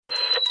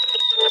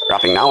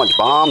dropping knowledge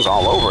bombs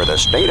all over the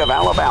state of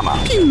Alabama.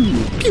 Pew,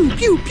 pew,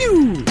 pew,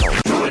 pew.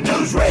 TRUITT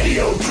News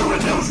Radio,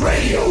 TRUITT News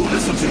Radio.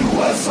 Listen to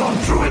us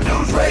on TRUITT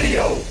News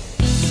Radio.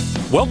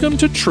 Welcome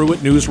to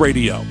TRUITT News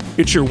Radio.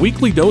 It's your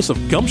weekly dose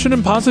of gumption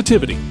and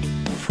positivity,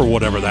 for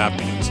whatever that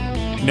means.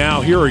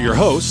 Now, here are your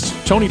hosts,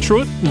 Tony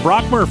TRUITT and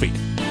Brock Murphy.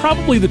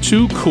 Probably the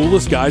two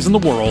coolest guys in the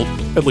world,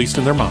 at least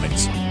in their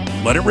minds.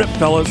 Let it rip,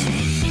 fellas.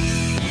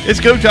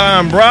 It's go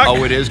time, Brock.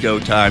 Oh, it is go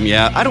time,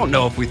 yeah. I don't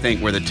know if we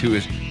think we're the two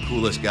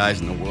coolest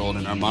guys in the world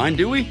in our mind,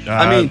 do we?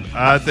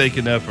 I think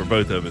enough for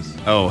both of us.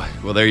 Oh,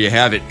 well, there you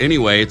have it.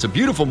 Anyway, it's a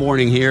beautiful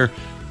morning here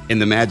in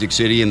the Magic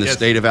City in the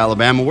state of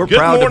Alabama. We're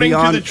proud to be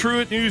on. Good morning to the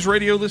TRUITT News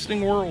Radio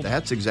listening world.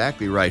 That's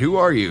exactly right. Who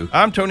are you?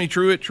 I'm Tony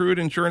TRUITT, TRUITT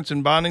Insurance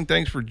and Bonding.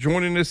 Thanks for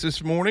joining us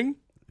this morning.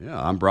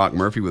 Yeah, I'm Brock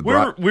Murphy with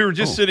Brock. We were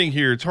just sitting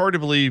here. It's hard to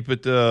believe,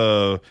 but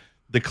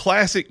the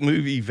classic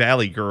movie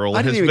Valley Girl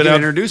has been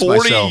out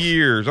 40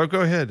 years. Oh,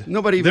 go ahead.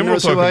 Nobody even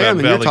knows who I am,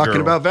 and you're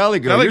talking about Valley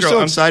Girl. You're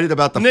so excited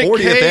about the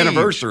 40th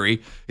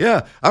anniversary.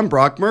 Yeah, I'm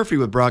Brock Murphy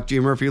with Brock G.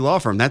 Murphy Law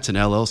Firm. That's an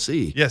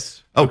LLC.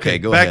 Yes. Okay,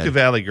 go ahead. Back to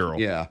Valley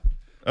Girl. Yeah.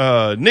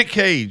 Nick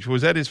Cage,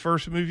 was that his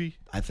first movie?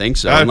 I think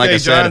so. And like I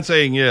said, John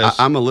saying yes.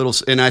 I'm a little,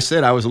 and I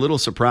said I was a little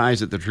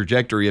surprised at the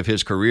trajectory of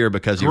his career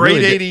because he Great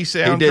really 80s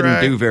soundtrack. He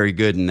didn't do very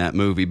good in that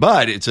movie.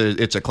 But it's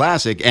a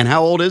classic. And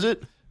how old is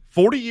it?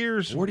 40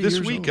 years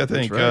this week, I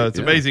think. Right. It's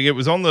amazing. It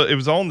was on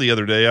the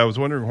other day. I was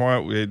wondering why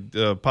it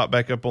had popped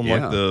back up on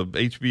like the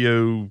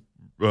HBO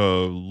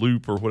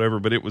loop or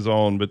whatever, but it was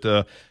on.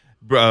 But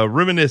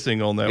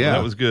reminiscing on that one.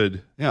 That was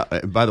good. Yeah.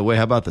 By the way,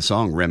 how about the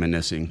song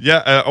Reminiscing?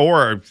 Yeah.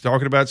 Or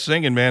talking about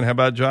singing, man. How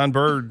about John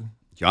Bird?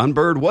 John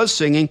Bird was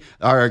singing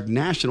our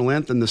national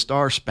anthem, the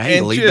Star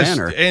Spangled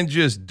Banner. And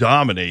just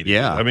dominated.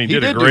 Yeah. I mean,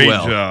 did a great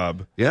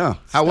job. Yeah.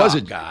 How was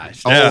it? Guys.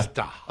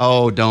 Stop.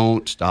 Oh,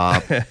 don't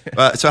stop.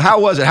 So how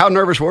was it? How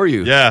nervous were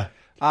you? Yeah.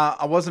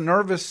 I wasn't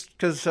nervous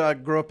because I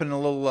grew up in a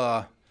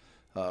little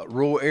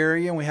rural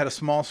area, and we had a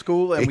small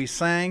school, and we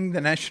sang the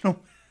national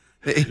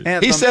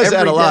anthem. He says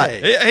that a lot.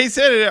 He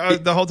said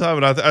it the whole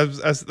time, and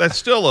that's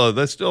still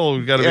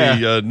got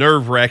to be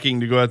nerve wracking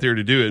to go out there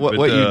to do it.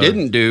 What you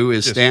didn't do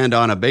is stand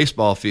on a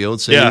baseball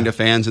field singing to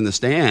fans in the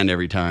stand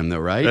every time, though,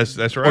 right?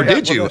 That's right. Or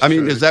did you? I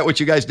mean, is that what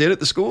you guys did at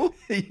the school?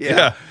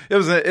 Yeah. It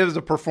was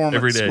a performance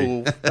every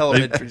day. school,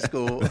 elementary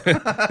school.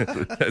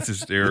 That's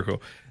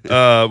hysterical.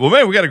 Well,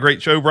 man, we got a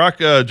great show, Brock.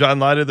 John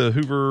Lyda, the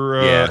Hoover,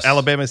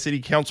 Alabama City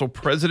Council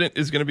president,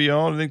 is going to be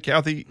on, and then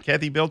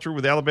Kathy Belcher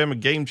with Alabama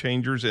Game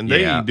Changers, and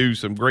they do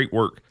some great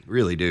work.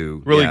 Really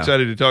do. Really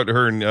excited to talk to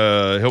her and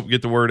help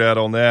get the word out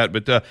on that.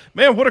 But,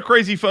 man, what a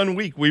crazy fun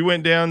week. We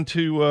went down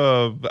to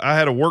I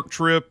had a work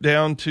trip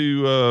down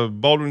to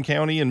Baldwin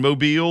County and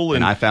Mobile.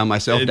 And I found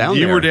myself down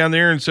there. You were down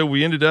there, and so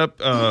we ended up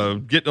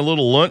getting a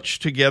little lunch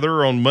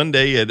together on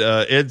Monday at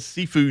Ed's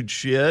Seafood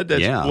Shed.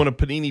 That's one of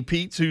Panini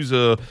Pete's, who's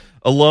a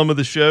alum of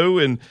the show,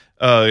 and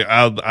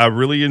I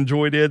really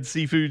enjoyed Ed's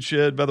Seafood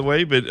Shed, by the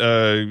way. But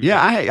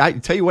I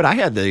tell you what, I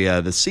had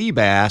the sea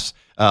bass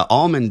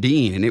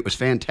almondine, and it was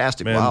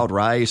fantastic. Man, wild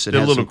rice and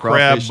did a little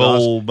crab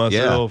bowl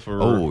myself.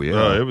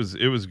 Yeah.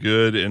 It was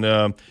good,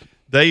 and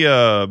they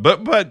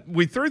but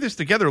we threw this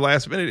together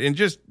last minute, and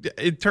just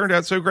it turned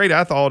out so great.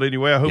 I thought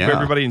anyway. I hope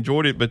everybody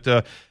enjoyed it,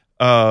 but.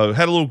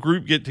 Had a little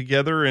group get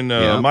together, and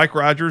Mike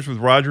Rogers with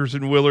Rogers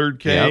and Willard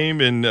came,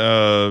 and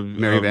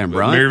Mary Van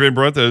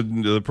Brunt,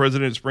 the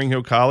president of Spring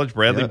Hill College,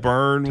 Bradley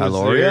Byrne was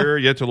there,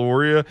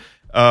 Taloria,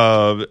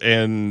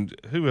 and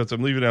who else?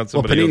 I'm leaving out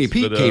somebody Panini else.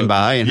 Pete came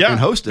by and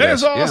hosted that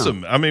us. That was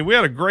awesome. I mean, we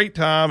had a great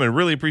time, and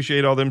really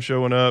appreciate all them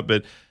showing up,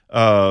 but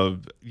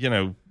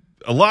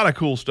a lot of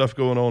cool stuff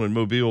going on in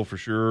Mobile for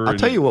sure. I'll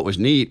tell you what was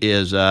neat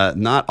is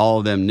not all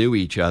of them knew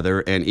each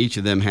other, and each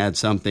of them had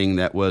something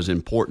that was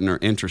important or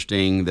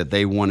interesting that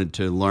they wanted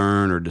to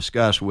learn or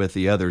discuss with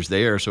the others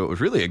there. So it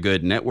was really a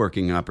good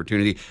networking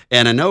opportunity.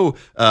 And I know,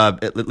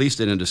 at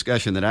least in a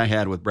discussion that I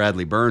had with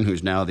Bradley Byrne,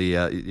 who's now the,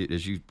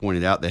 as you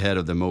pointed out, the head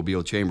of the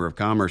Mobile Chamber of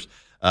Commerce,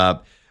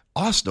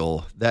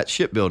 Austell, that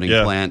shipbuilding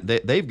plant,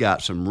 they've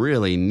got some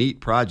really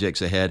neat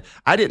projects ahead.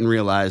 I didn't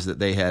realize that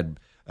they had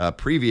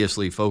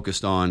previously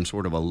focused on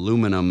sort of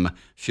aluminum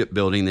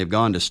shipbuilding. They've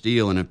gone to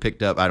steel and have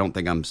picked up. I don't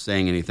think I'm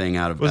saying anything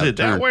out of. Was it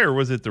that way or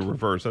was it the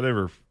reverse? I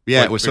never.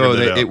 Yeah, it was. So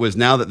it was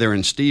now that they're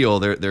in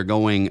steel, they're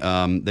going.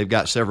 They've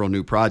got several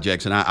new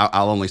projects, and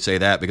I'll only say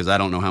that because I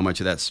don't know how much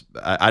of that's.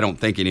 I don't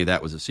think any of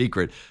that was a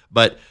secret,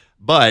 but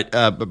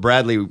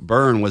Bradley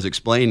Byrne was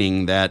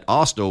explaining that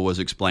Austell was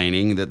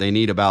explaining that they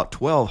need about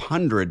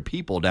 1,200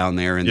 people down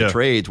there in the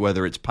trades,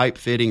 whether it's pipe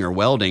fitting or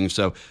welding.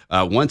 So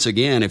once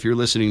again, if you're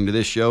listening to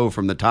this show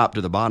from the top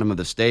to the bottom of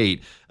the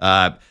state,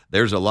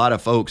 there's a lot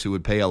of folks who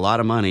would pay a lot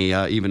of money,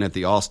 even at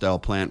the Austell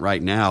plant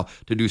right now,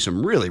 to do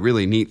some really,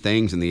 really neat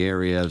things in the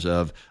areas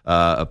of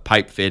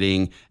pipe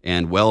fitting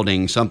and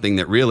welding, something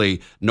that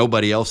really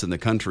nobody else in the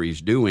country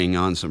is doing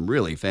on some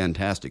really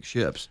fantastic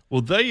ships.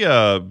 Well,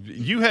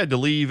 you had to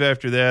leave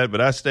after that, but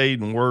I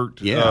stayed and worked,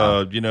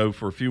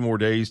 for a few more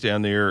days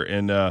down there,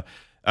 and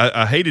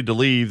I hated to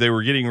leave. They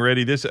were getting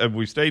ready.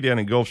 We stayed down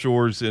in Gulf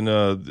Shores, and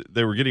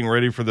they were getting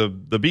ready for the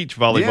beach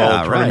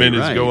volleyball tournament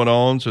is going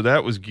on. So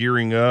that was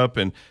gearing up,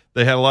 and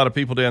they had a lot of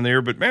people down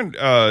there. But man,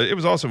 it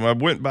was awesome.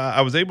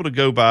 I was able to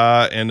go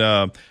by,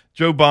 and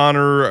Joe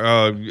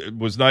Bonner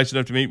was nice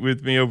enough to meet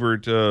with me over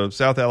at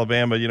South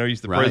Alabama.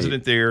 He's the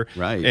president there,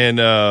 right?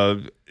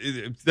 And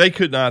they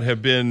could not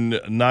have been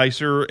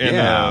nicer. And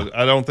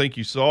I don't think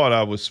you saw it.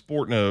 I was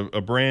sporting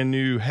a brand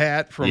new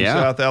hat from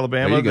South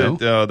Alabama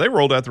that they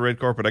rolled out the red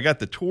carpet. I got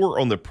the tour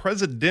on the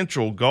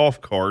presidential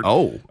golf cart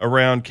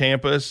around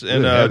campus,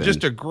 and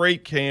just a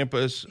great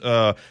campus.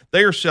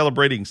 They are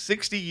celebrating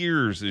 60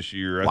 years this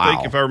year. I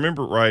think if I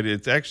remember right,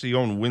 it's actually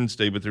on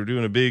Wednesday, but they're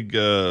doing a big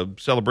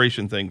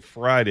celebration thing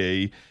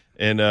Friday,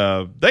 and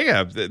they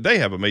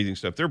have amazing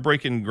stuff. They're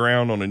breaking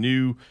ground on a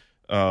new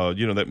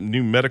that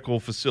new medical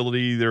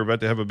facility. They're about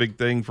to have a big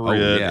thing for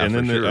it. And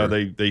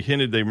then they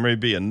hinted there may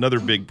be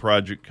another big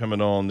project coming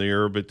on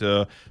there, but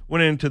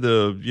went into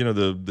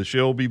the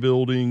Shelby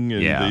building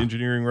and the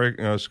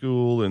engineering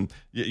school. And,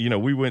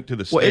 we went to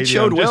the stadium. It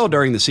showed well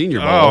during the Senior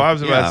Bowl. Oh, I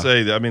was about to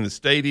say that. I mean, the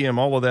stadium,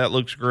 all of that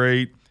looks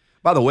great.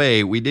 By the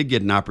way, we did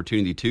get an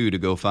opportunity, too, to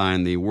go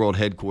find the world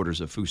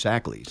headquarters of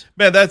Fusakli's.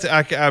 Man,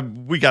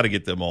 we got to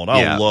get them on.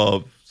 I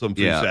love some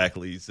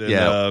Fusakli's.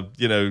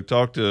 And,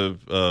 talk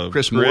to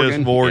Chris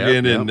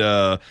Morgan and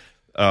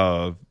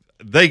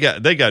they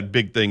got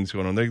big things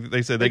going on.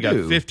 They said they got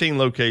 15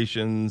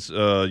 locations.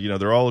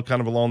 They're all kind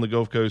of along the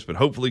Gulf Coast, but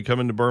hopefully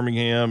coming to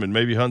Birmingham and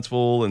maybe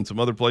Huntsville and some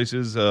other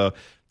places.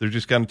 They're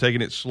just kind of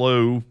taking it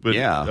slow, but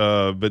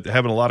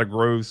having a lot of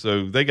growth.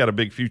 So they got a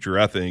big future,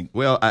 I think.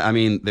 Well, I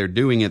mean, they're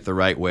doing it the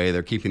right way.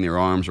 They're keeping their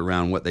arms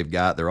around what they've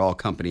got. They're all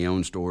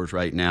company-owned stores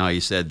right now.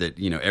 He said that,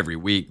 every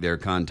week they're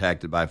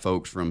contacted by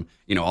folks from,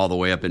 all the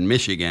way up in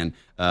Michigan,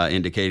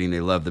 indicating they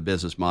love the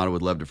business model,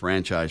 would love to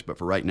franchise. But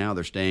for right now,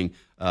 they're staying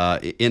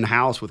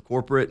in-house with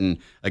corporate. And,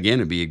 again,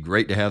 it'd be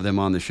great to have them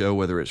on the show,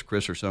 whether it's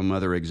Chris or some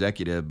other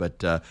executive. But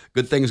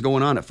good things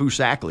going on at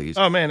Fusakli's.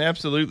 Oh, man,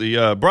 absolutely.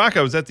 Brock,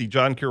 I was at the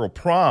John Carroll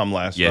prom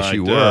last night. Yes,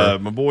 you were.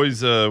 My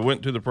boys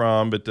went to the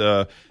prom, but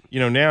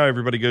now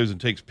everybody goes and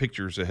takes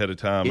pictures ahead of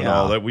time and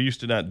all that. We used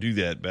to not do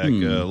that back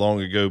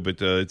long ago,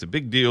 but it's a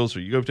big deal. So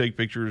you go take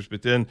pictures.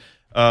 But then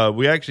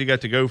we actually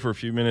got to go for a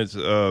few minutes.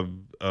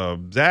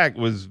 Zach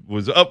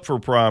was up for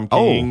prom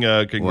king.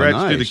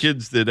 Congrats to the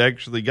kids that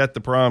actually got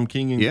the prom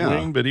king and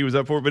queen. But he was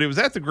up for it. But it was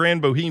at the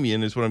Grand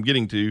Bohemian is what I'm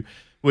getting to.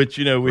 Which,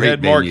 we Great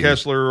had Mark venue.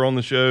 Kessler on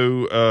the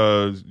show.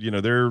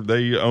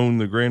 They own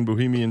the Grand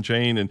Bohemian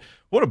chain, and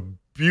what a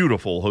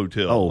beautiful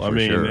hotel.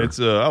 It's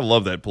I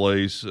love that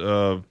place.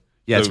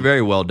 It's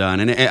very well done,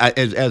 and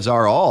as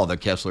are all the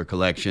Kessler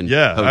Collection.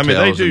 Yeah,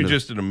 hotels they do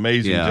just an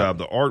amazing job.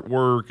 The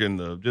artwork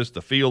and just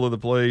the feel of the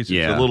place.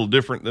 It's a little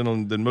different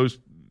than most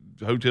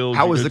hotels.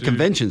 How was the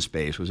convention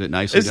space? Was it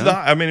nicely done?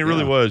 Not. I mean, it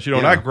really was.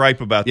 And I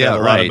gripe about that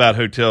a lot about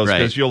hotels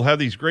because you'll have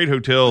these great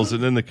hotels,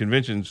 and then the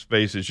convention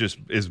space is just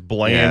as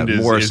bland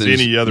as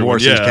any other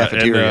Morrison's one.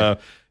 cafeteria.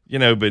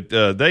 But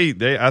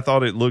I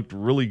thought it looked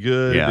really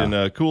good and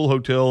a cool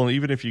hotel. And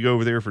even if you go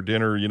over there for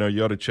dinner,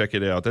 you ought to check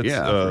it out. That's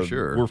for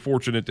sure. We're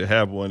fortunate to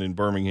have one in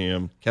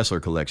Birmingham. Kessler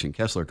Collection.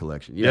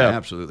 Yeah,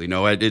 absolutely.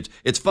 No,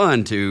 it's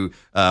fun to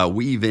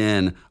weave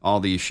in all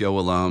these show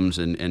alums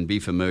and be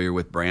familiar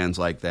with brands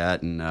like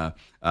that.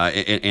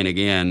 And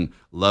again,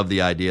 love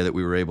the idea that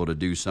we were able to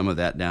do some of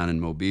that down in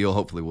Mobile.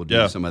 Hopefully we'll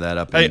do some of that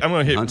up in I'm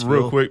going to hit Huntsville.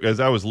 real quick as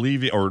I was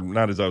leaving, or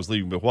not as I was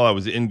leaving, but while I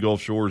was in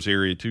Gulf Shores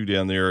area too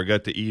down there, I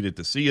got to eat at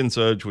the Sea and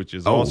Suds, which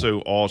is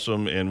also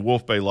awesome, and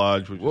Wolf Bay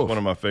Lodge, which is one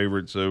of my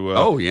favorites.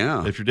 So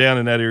if you're down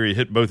in that area,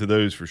 hit both of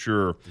those for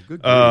sure.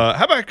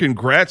 How about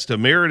congrats to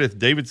Meredith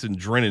Davidson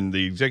Drennan,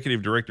 the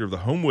executive director of the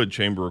Homewood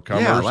Chamber of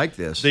Commerce. Yeah, I like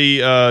this.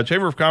 The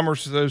Chamber of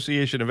Commerce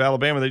Association of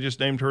Alabama, they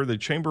just named her the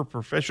Chamber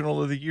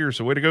Professional of the Year.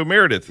 So way to go,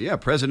 Meredith. Yeah,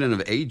 president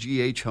of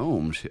AGH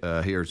Homes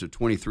here is a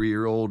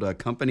 23-year-old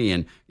company,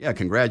 and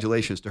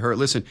congratulations to her.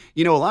 Listen,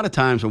 a lot of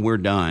times when we're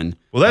done,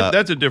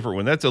 that's a different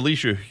one. That's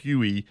Alicia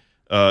Huey.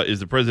 Is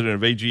the president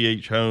of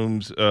AGH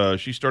Homes.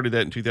 She started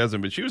that in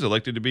 2000, but she was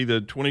elected to be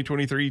the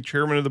 2023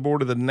 chairman of the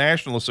board of the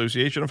National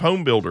Association of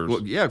Home Builders.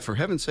 Well, for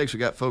heaven's sakes, we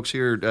got folks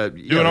here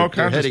doing all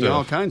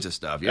kinds of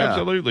stuff. Yeah,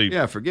 absolutely.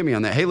 Yeah, forgive me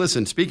on that. Hey,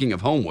 listen, speaking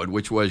of Homewood,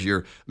 which was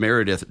your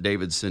Meredith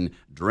Davidson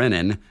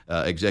Drennan,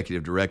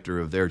 executive director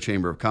of their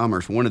Chamber of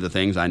Commerce, one of the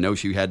things I know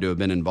she had to have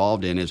been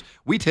involved in is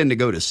we tend to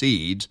go to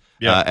Seeds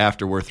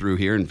after we're through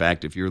here. In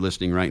fact, if you're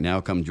listening right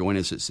now, come join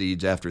us at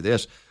Seeds after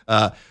this.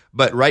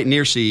 But right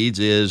near Seeds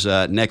is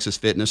Nexus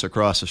Fitness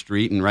across the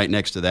street, and right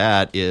next to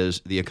that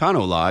is the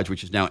Econo Lodge,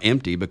 which is now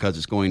empty because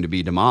it's going to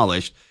be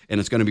demolished, and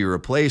it's going to be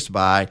replaced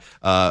by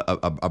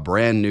a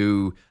brand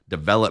new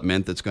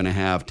development that's going to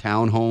have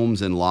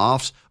townhomes and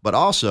lofts, but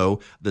also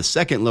the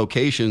second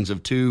locations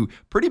of two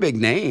pretty big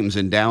names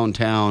in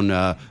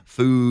downtown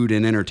food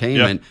and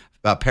entertainment.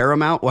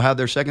 Paramount will have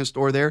their second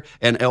store there,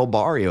 and El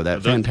Barrio,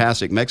 that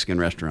fantastic Mexican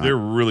restaurant. They're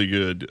really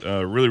good,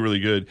 really, really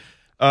good.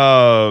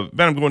 Man,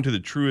 I'm going to the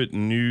TRUITT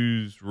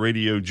News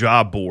Radio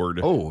job board.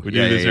 Oh, we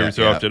do this every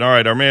so often. All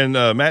right, our man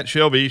Matt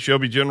Shelby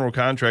General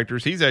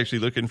Contractors. He's actually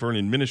looking for an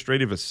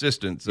administrative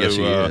assistant. So yes,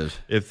 he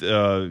is.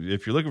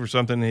 If you're looking for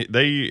something,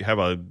 they have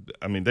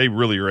they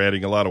really are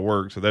adding a lot of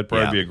work. So that'd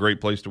probably be a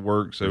great place to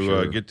work. So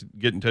sure. get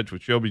in touch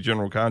with Shelby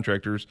General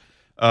Contractors.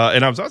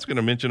 And I was also going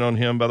to mention on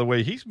him, by the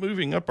way, he's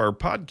moving up our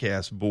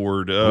podcast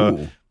board.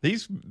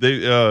 He's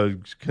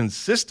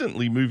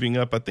consistently moving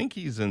up. I think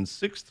he's in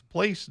 6th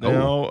place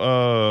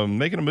now,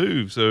 making a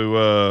move.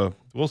 So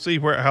we'll see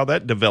how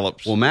that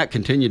develops. Well, Matt,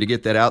 continue to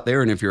get that out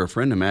there. And if you're a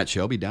friend of Matt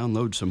Shelby,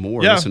 download some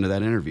more. Listen to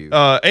that interview.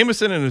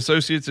 Amoson and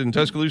Associates in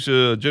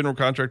Tuscaloosa, general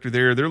contractor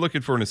there. They're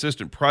looking for an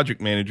assistant project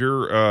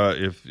manager.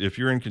 If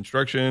you're in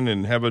construction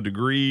and have a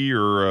degree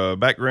or a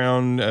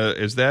background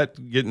as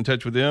that, get in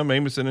touch with them,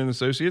 Amoson and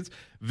Associates.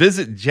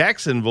 Visit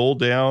Jacksonville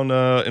down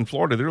in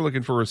Florida. They're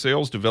looking for a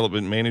sales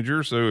development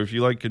manager. So if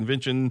you like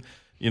convention,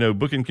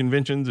 booking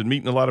conventions and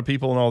meeting a lot of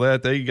people and all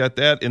that, they got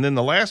that. And then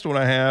the last one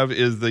I have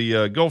is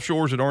the Gulf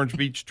Shores and Orange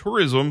Beach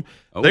Tourism.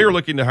 They are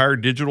looking to hire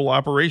digital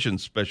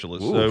operations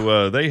specialists. Ooh.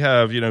 So they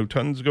have,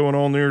 tons going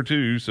on there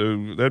too.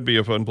 So that'd be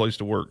a fun place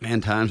to work.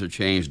 Man, times have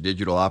changed.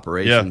 Digital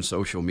operations,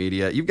 social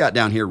media. You've got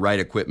down here RUITT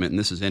Equipment, and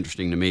this is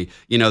interesting to me.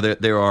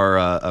 There are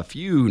a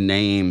few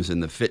names in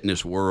the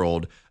fitness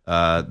world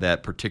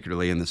that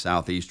particularly in the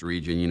Southeast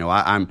region,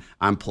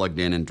 I'm plugged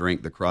in and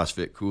drink the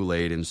CrossFit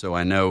Kool-Aid, and so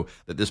I know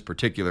that this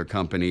particular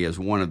company is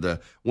one of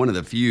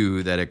the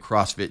few that a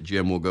CrossFit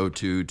gym will go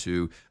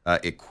to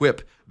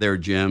equip their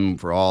gym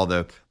for all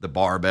the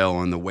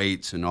barbell and the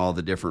weights and all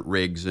the different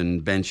rigs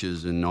and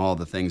benches and all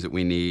the things that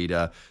we need.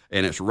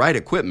 And it's RUITT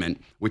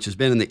Equipment, which has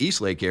been in the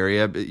Eastlake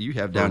area. You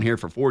have down here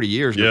for 40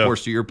 years. And of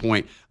course, to your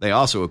point, they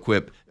also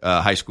equip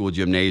high school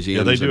gymnasiums.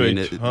 Yeah, they do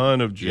a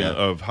ton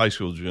of high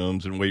school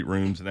gyms and weight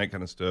rooms and that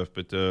kind of stuff.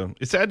 But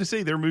it's sad to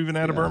see they're moving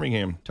out of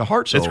Birmingham to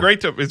Hartselle.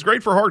 It's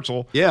great for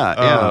Hartselle.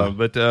 Yeah.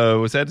 But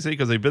it's sad to see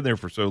because they've been there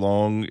for so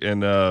long.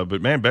 And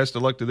but man, best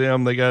of luck to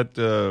them. They got.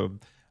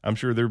 I'm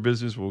sure their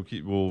business will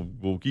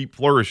keep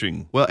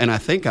flourishing. Well, and I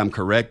think I'm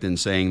correct in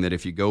saying that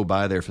if you go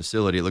by their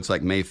facility, it looks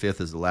like May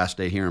 5th is the last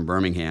day here in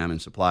Birmingham, and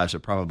supplies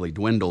have probably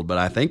dwindled. But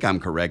I think I'm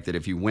correct that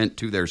if you went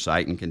to their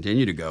site and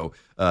continue to go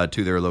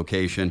to their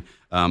location,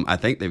 I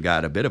think they've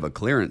got a bit of a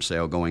clearance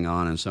sale going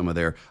on in some of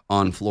their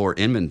on-floor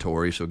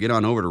inventory. So get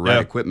on over to RUITT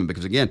Equipment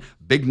because, again,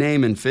 big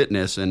name in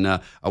fitness, and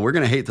we're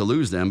going to hate to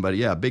lose them.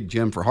 But, big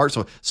gym for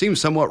Hartselle.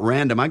 Seems somewhat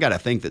random. I got to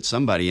think that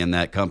somebody in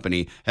that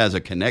company has a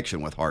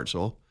connection with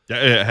Hartselle.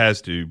 It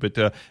has to, but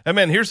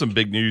man, here's some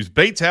big news.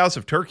 Bates House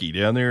of Turkey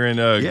down there in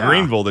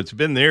Greenville, that's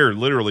been there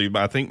literally,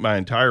 I think, my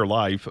entire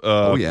life.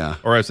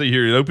 Or I see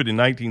here, it opened in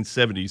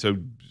 1970, so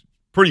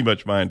pretty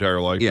much my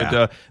entire life. Yeah.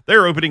 But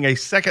they're opening a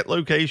second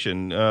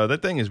location.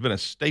 That thing has been a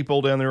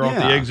staple down there off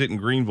the exit in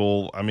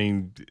Greenville. I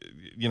mean,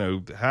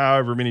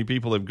 however many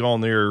people have gone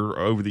there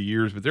over the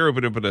years, but they're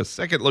opening up a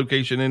second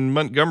location in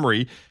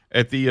Montgomery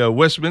at the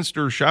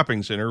Westminster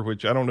Shopping Center,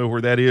 which I don't know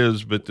where that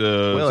is, but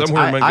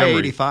somewhere in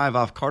Montgomery. I-85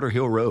 off Carter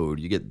Hill Road.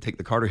 You get to take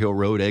the Carter Hill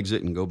Road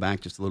exit and go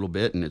back just a little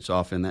bit, and it's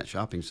off in that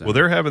shopping center. Well,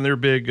 they're having their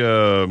big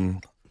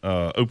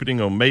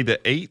opening on May the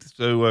 8th,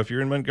 so if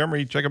you're in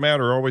Montgomery, check them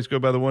out, or always go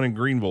by the one in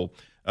Greenville.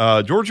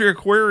 Georgia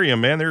Aquarium,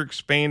 man, they're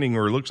expanding,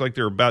 or it looks like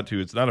they're about to.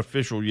 It's not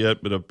official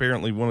yet, but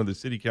apparently one of the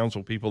city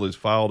council people has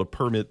filed a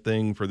permit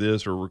thing for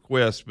this or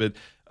request. But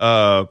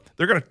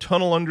they're going to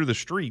tunnel under the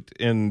street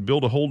and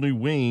build a whole new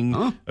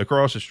wing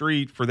across the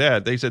street for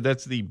that. They said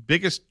that's the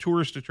biggest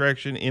tourist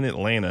attraction in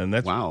Atlanta, and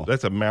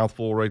that's a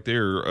mouthful right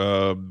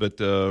there. But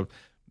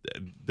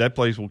that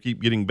place will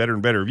keep getting better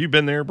and better. Have you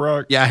been there,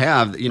 Brock? Yeah, I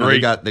have.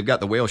 They've got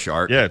the whale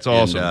shark. Yeah, it's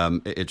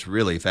awesome. And, it's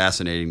really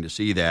fascinating to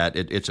see that.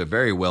 It's a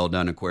very well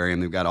done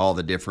aquarium. They've got all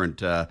the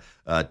different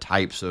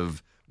types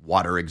of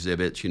water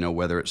exhibits,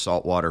 whether it's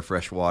saltwater,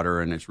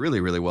 freshwater, and it's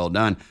really, really well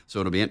done. So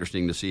it'll be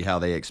interesting to see how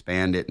they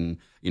expand it and,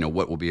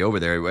 what will be over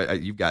there.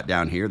 You've got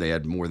down here, they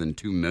had more than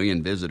 2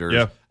 million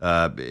visitors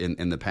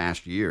in the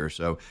past year.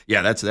 So,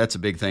 that's a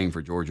big thing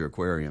for Georgia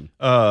Aquarium.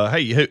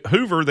 Hey,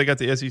 Hoover, they got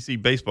the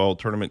SEC baseball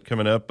tournament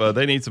coming up.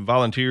 They need some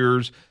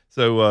volunteers.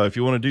 So if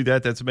you want to do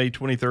that, that's May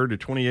 23rd to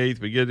 28th.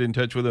 But get in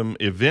touch with them.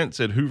 Events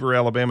at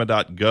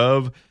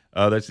hooveralabama.gov.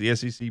 That's the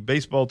SEC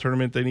baseball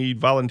tournament. They need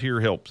volunteer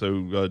help,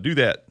 so do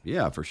that.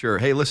 Yeah, for sure.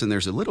 Hey, listen,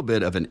 there's a little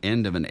bit of an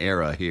end of an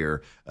era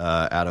here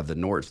out of the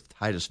North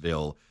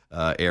Titusville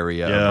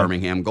area of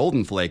Birmingham.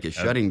 Golden Flake is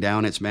shutting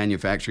down its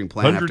manufacturing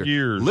plant 100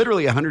 years.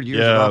 Literally 100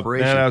 years of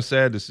operation. Man, I was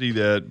sad to see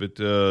that, but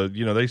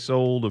they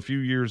sold a few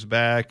years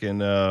back and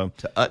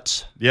to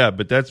Utz. Yeah,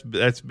 but that's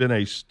been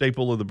a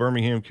staple of the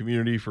Birmingham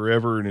community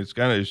forever, and it's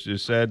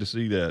just sad to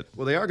see that.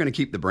 Well, they are going to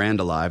keep the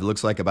brand alive. It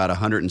looks like about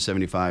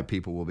 175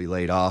 people will be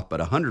laid off, but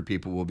 100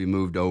 people will be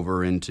moved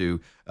over into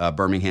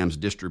Birmingham's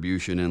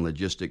distribution and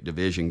logistic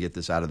division. Get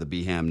this out of the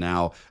BHAM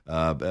Now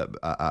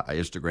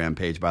Instagram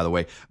page, by the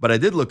way. But I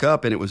did look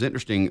up, and it was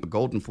interesting.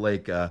 Golden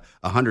Flake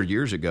 100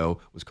 years ago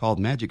was called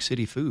Magic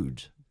City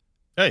Foods.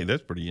 Hey,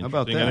 that's pretty interesting.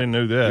 How about that? I didn't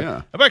know that. Yeah.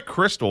 How about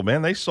Crystal,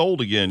 man? They sold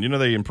again.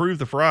 They improved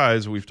the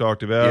fries we've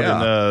talked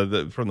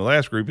about from the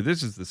last group, but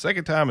this is the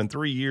second time in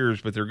 3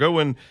 years, but they're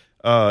going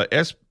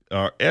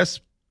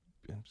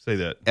say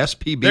that.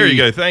 SPB. There you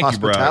go. Thank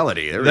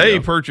Hospitality. you, Brian. They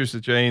purchased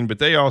the chain, but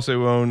they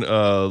also own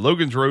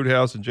Logan's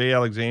Roadhouse and J.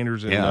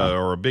 Alexander's and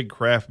are a big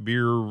craft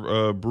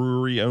beer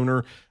brewery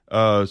owner.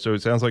 So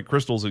it sounds like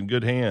Crystal's in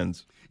good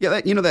hands. Yeah,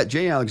 that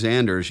J.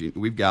 Alexander's,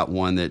 we've got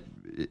one that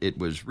it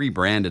was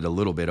rebranded a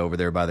little bit over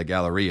there by the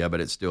Galleria, but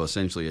it's still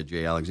essentially a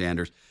J.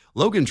 Alexander's.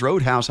 Logan's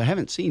Roadhouse, I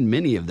haven't seen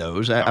many of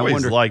those. I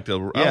wonder. I liked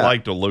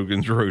a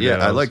Logan's Roadhouse. Yeah,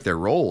 I like their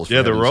rolls.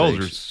 Yeah, the rolls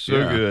are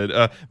so good.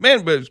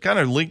 Man, but it's kind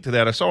of linked to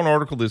that. I saw an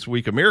article this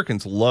week.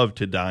 Americans love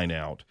to dine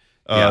out.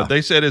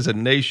 They said as a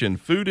nation, the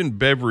food and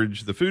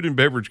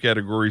beverage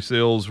category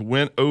sales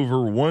went over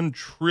 $1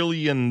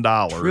 trillion in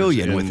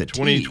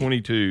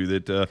 2022.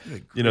 That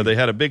they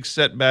had a big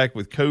setback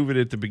with COVID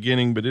at the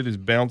beginning, but it is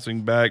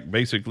bouncing back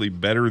basically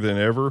better than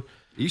ever.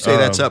 You say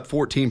that's up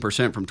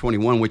 14% from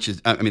 21, which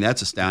is,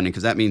 that's astounding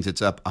because that means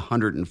it's up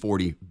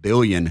 $140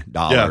 billion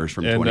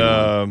from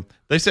 21.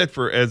 They said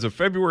as of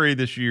February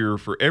this year,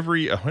 for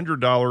every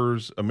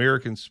 $100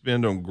 Americans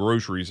spend on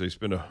groceries, they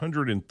spend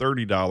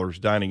 $130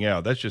 dining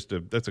out.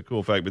 That's a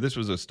cool fact. But this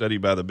was a study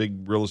by the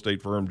big real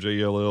estate firm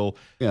JLL.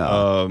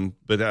 Yeah.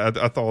 But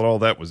I thought all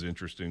that was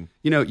interesting.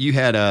 You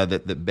had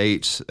that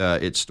Bates,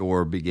 its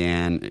store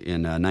began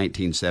in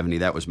 1970.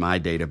 That was my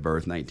date of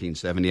birth,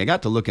 1970. I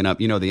got to looking up.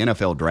 The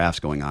NFL draft's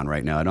going on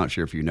right now. I'm not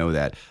sure if you know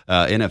that.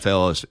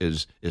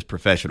 NFL is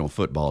professional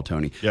football,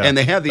 Tony, and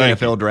they have the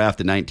NFL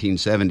draft in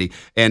 1970,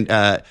 and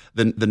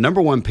the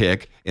number one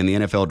pick in the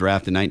NFL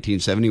draft in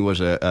 1970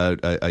 was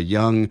a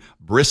young,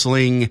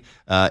 bristling,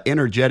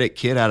 energetic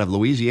kid out of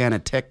Louisiana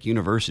Tech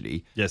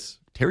University. Yes.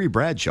 Terry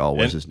Bradshaw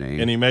was his name.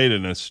 And he made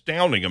an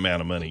astounding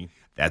amount of money.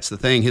 That's the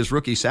thing. His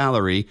rookie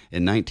salary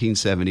in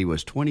 1970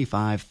 was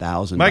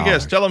 $25,000. My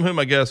guess, tell him who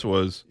my guess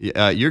was.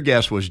 Your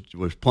guess was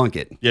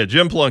Plunkett. Yeah,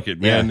 Jim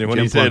Plunkett, man. Yeah, when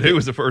Jim he Plunkett. said who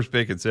was the first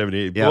pick in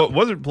 78. Yeah. Well,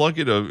 wasn't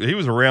Plunkett, he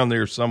was around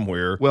there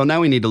somewhere. Well,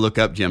 now we need to look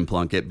up Jim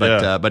Plunkett,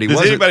 but he Does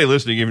wasn't. anybody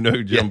listening even know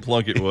who Jim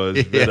Plunkett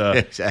was? But,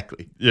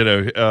 exactly.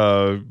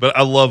 But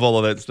I love all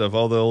of that stuff,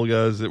 all the old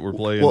guys that were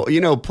playing. Well,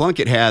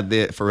 Plunkett had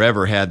the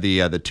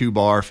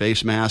 2-bar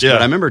face mask,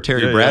 but I remember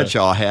Terry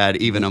Bradshaw had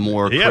even a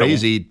more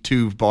crazy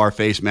 2-bar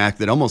face mask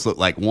that almost looked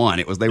like one.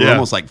 They were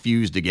almost like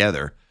fused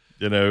together.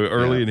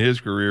 Early in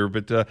his career.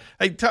 But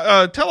hey,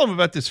 tell him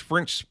about this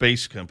French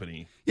space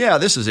company. Yeah,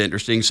 this is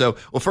interesting. So,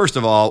 first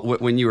of all,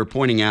 when you were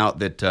pointing out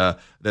that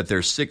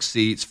there's 6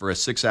 seats for a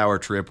 6-hour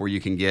trip where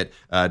you can get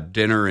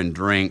dinner and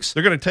drinks.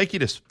 They're going to take you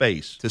to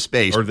space.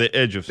 Or the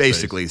edge of space.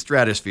 Basically,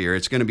 stratosphere.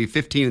 It's going to be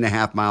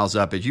 15.5 miles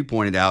up, as you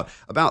pointed out,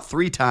 about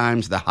 3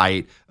 times the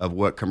height of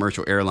what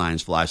commercial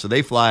airlines fly. So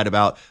they fly at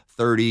about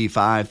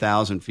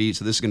 35,000 feet.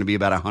 So this is going to be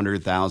about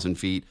 100,000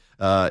 feet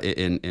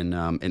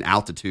in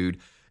altitude.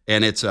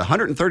 And it's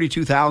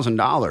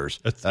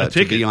 $132,000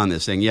 to be on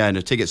this thing. Yeah, and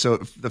a ticket. So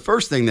the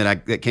first thing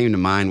that came to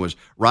mind was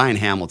Ryan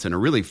Hamilton, a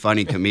really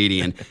funny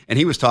comedian, and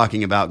he was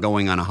talking about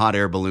going on a hot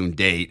air balloon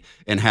date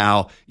and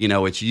how,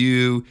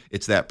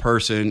 it's that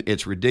person,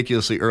 it's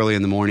ridiculously early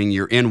in the morning,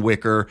 you're in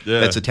wicker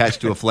that's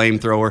attached to a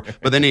flamethrower.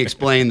 But then he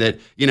explained that,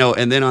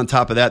 and then on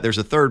top of that, there's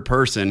a third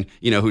person,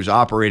 who's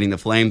operating the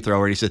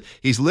flamethrower. And he said,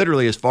 he's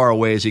literally as far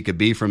away as he could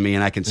be from me,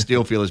 and I can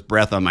still feel his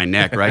breath on my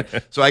neck, right?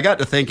 So I got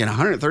to thinking,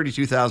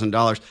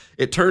 $132,000.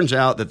 It turns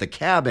out that the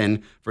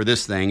cabin for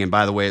this thing, and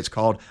by the way, it's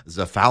called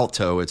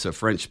Zafalto. It's a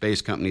French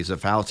space company,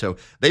 Zafalto.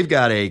 They've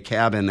got a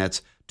cabin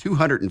that's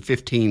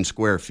 215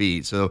 square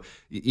feet. So,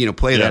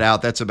 play that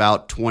out. That's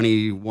about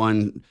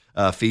 21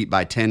 feet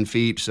by 10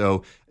 feet.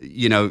 So,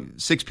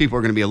 6 people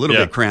are going to be a little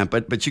bit cramped,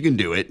 but you can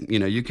do it.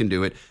 You can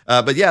do it.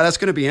 But yeah, that's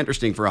going to be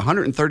interesting. For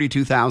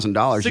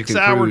 $132,000, you can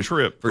 6-hour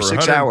trip for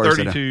 6 hours.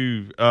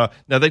 32. Now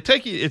they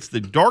take you. It's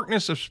the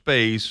darkness of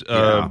space,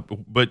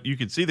 but you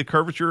can see the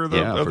curvature of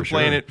the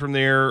planet from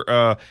there.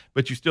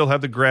 But you still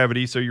have the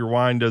gravity, so your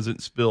wine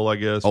doesn't spill, I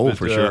guess. Oh, but,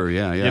 for sure.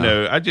 Yeah.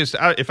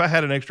 If I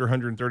had an extra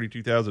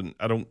 $132,000,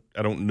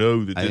 I don't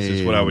know that this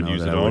is what I would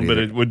use it on, but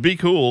it would be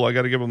cool. I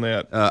got to give them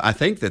that. I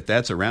think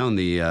that's around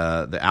the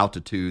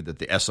altitude that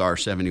the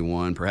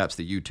SR-71, perhaps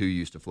the U-2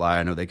 used to fly.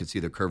 I know they could see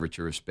the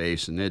curvature of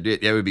space, and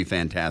it would be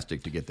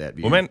fantastic to get that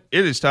view. Well, man,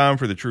 it is time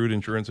for the TRUITT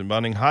Insurance and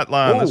Bonding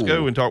Hotline. Let's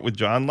go and talk with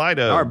John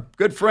Lyda. Our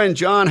good friend,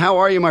 John. How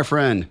are you, my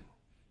friend?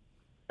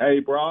 Hey,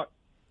 Brock,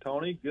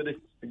 Tony, good to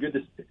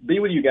be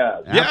with you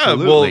guys. Yeah,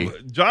 absolutely. Well,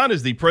 John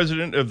is the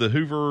president of the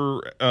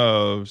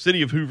Hoover,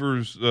 City of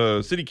Hoover's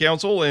City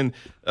Council, and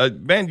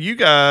man, you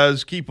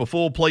guys keep a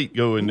full plate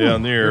going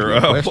down there.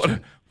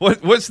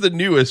 What's the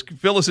newest?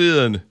 Fill us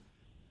in.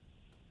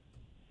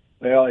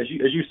 Well, as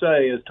you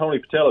say, as Tony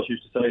Patelis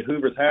used to say,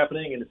 Hoover's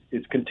happening, and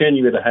it's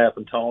continuing to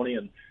happen, Tony.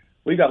 And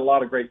we've got a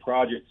lot of great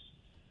projects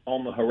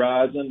on the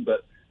horizon,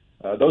 but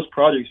those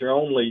projects are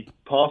only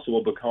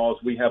possible because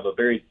we have a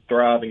very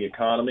thriving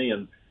economy.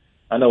 And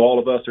I know all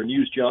of us are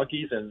news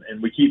junkies,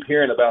 and we keep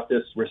hearing about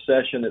this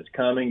recession that's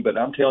coming, but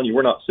I'm telling you,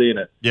 we're not seeing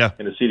it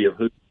in the city of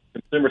Hoover.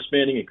 consumer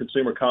spending and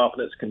consumer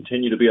confidence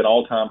continue to be at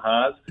all-time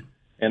highs.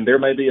 And there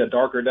may be a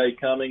darker day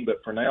coming,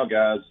 but for now,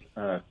 guys,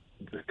 the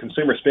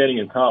consumer spending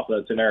and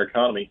confidence in our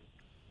economy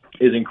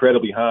is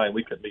incredibly high, and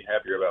we couldn't be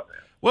happier about that.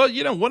 Well,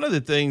 one of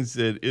the things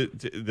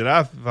that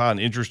I find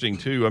interesting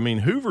too, I mean,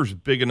 Hoover's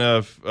big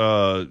enough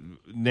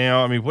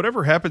now. I mean,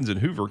 whatever happens in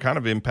Hoover kind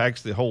of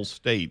impacts the whole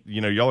state.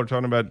 Y'all are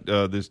talking about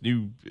this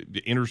new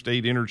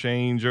interstate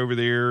interchange over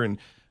there, and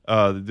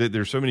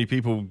there's so many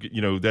people.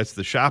 That's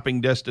the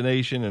shopping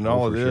destination and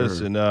all of this,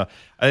 sure.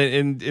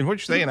 And what you're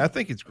saying, I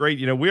think it's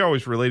great. We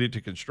always relate it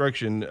to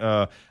construction.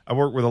 I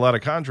work with a lot of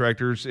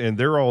contractors, and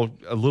they're all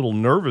a little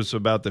nervous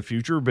about the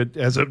future. But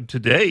as of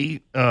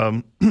today,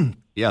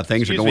 yeah,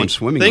 things are going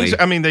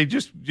swimmingly. They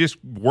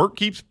just work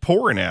keeps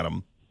pouring at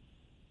them.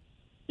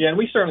 Yeah, and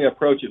we certainly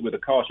approach it with a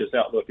cautious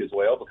outlook as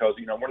well, because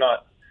we're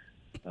not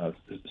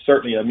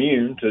certainly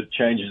immune to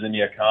changes in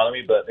the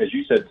economy. But as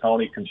you said,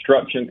 Tony,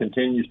 construction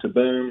continues to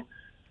boom.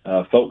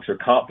 Folks are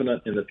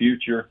confident in the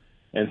future,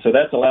 and so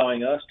that's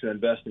allowing us to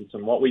invest in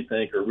some what we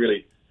think are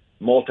really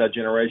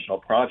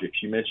multi-generational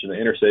projects. You mentioned the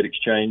interstate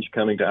exchange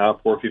coming to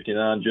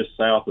I-459 just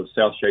south of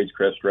South Shades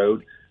Crest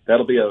Road.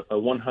 That'll be a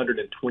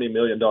 $120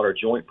 million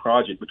joint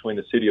project between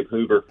the city of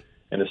Hoover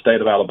and the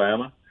state of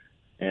Alabama.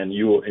 And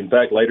you will, in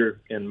fact,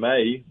 later in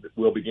May,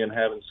 we'll begin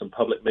having some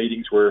public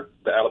meetings where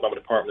the Alabama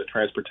Department of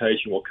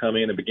Transportation will come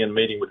in and begin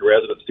meeting with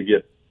residents to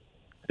get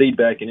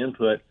feedback and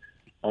input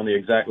on the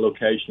exact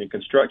location and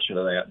construction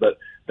of that. But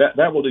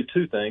that will do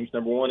two things.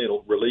 Number one,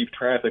 it'll relieve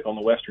traffic on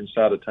the western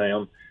side of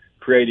town,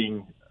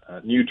 creating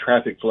new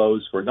traffic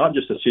flows for not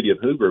just the city of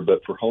Hoover,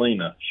 but for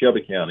Helena,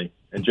 Shelby County,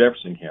 and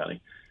Jefferson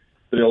County.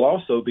 But it'll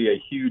also be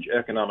a huge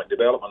economic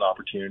development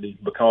opportunity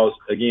because,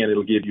 again,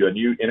 it'll give you a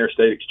new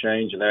interstate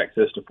exchange and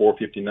access to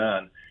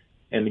 459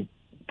 and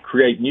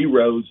create new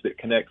roads that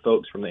connect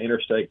folks from the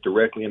interstate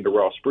directly into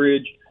Ross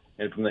Bridge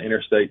and from the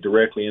interstate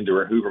directly into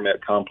our Hoover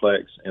Met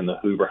Complex and the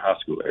Hoover High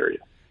School area.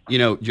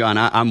 John,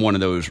 I'm one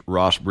of those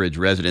Ross Bridge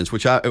residents,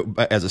 which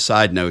as a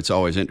side note, it's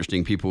always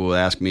interesting. People will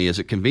ask me, is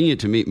it convenient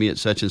to meet me at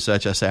such and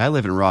such? I say, I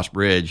live in Ross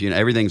Bridge.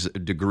 Everything's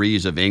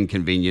degrees of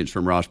inconvenience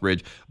from Ross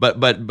Bridge.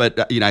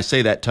 But I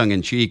say that tongue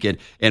in cheek,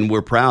 and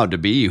we're proud to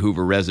be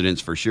Hoover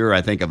residents for sure.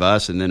 I think of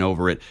us and then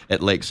over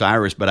at Lake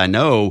Cyrus. But I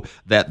know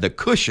that the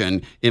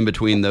cushion in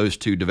between those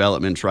two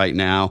developments right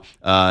now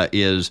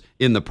is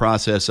in the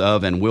process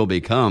of and will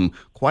become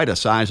quite a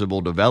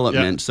sizable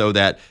development. Yep. So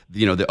that,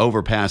 the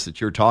overpass that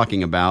you're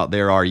talking about,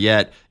 there are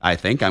yet, I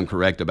think I'm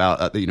correct,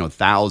 about,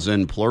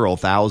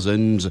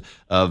 thousands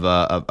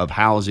of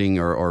housing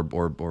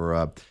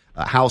or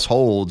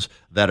households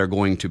that are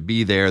going to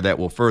be there that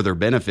will further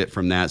benefit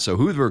from that. So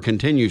Hoover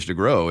continues to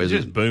grow. It's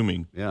just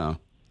booming. Yeah.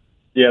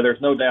 Yeah,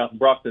 there's no doubt.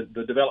 Brock, the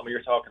development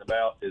you're talking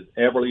about is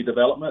Everly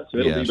Development. So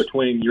it'll be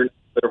between your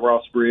of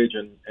Ross Bridge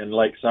and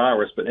Lake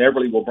Cyrus, but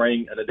Everly will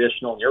bring an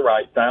additional, and you're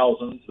right,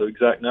 thousands. The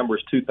exact number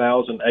is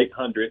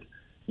 2,800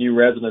 new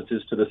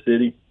residences to the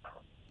city,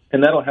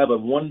 and that'll have a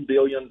 $1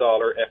 billion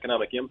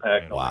economic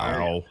impact on the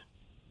area.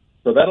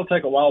 So that'll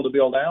take a while to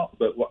build out,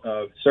 but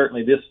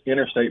certainly this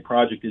interstate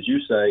project, as you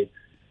say,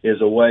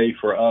 is a way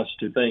for us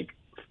to think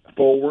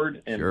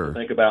forward and to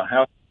think about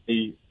how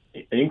we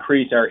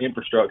increase our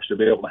infrastructure to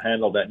be able to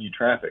handle that new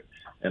traffic,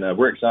 and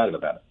we're excited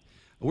about it.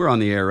 We're on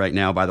the air right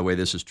now. By the way,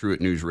 this is TRUITT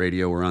News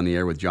Radio. We're on the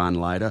air with John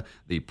Lyda,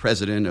 the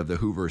president of the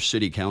Hoover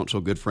City Council,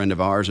 good friend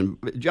of ours. And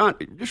John,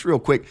 just real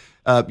quick,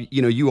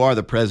 you are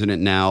the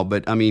president now,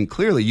 but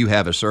clearly you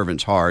have a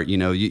servant's heart.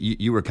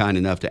 You were kind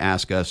enough to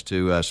ask us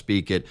to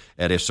speak at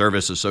a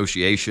service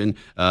association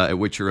at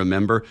which you're a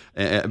member.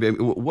 Has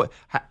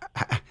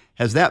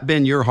that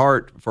been your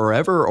heart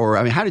forever, or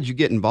how did you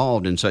get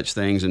involved in such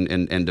things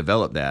and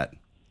develop that?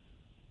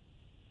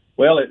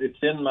 Well, it's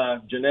in my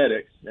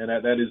genetics, and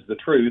that is the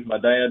truth. My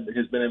dad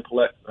has been in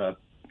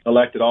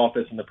elected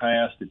office in the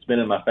past. It's been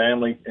in my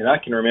family, and I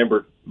can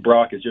remember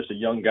Brock as just a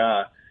young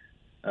guy,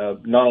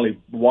 not only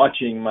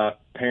watching my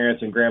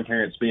parents and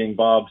grandparents be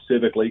involved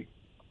civically,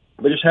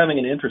 but just having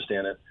an interest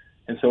in it.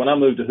 And so when I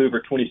moved to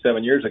Hoover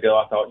 27 years ago,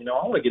 I thought, I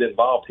want to get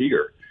involved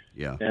here.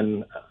 Yeah.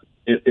 And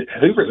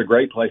Hoover's a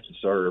great place to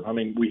serve.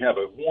 We have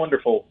a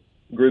wonderful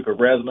group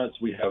of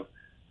residents. We have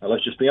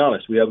let's just be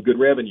honest, we have good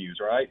revenues,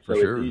 right? So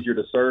it's easier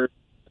to serve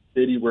a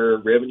city where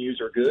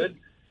revenues are good.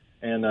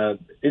 And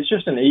it's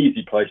just an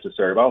easy place to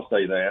serve, I'll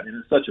say that. And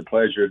it's such a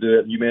pleasure to do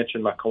it. You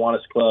mentioned my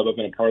Kiwanis Club. I've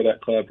been a part of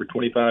that club for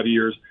 25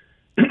 years.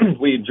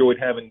 We enjoyed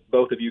having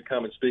both of you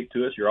come and speak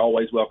to us. You're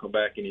always welcome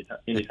back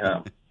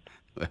anytime.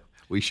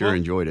 We sure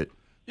enjoyed it.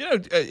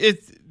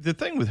 It's the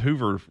thing with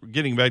Hoover,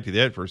 getting back to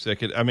that for a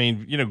second.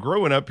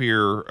 Growing up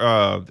here,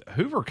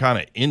 Hoover kind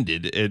of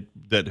ended at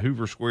that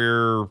Hoover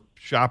Square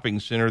shopping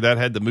center that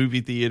had the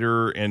movie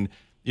theater, and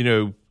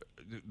I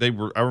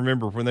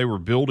remember when they were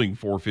building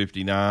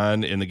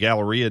 459 and the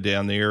Galleria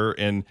down there,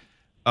 and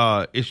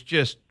it's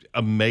just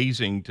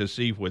amazing to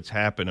see what's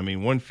happened.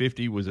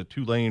 150 was a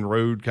 2-lane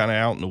road kind of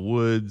out in the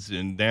woods,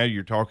 and now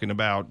you're talking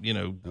about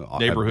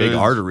neighborhoods, a big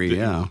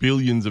artery,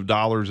 billions of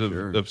dollars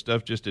of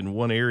stuff just in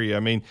one area.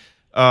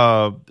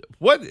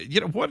 What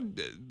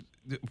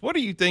what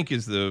do you think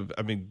is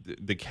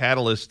the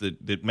catalyst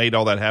that made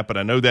all that happen?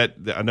 I know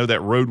that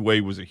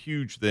roadway was a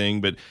huge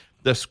thing, but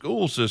the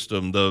school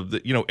system,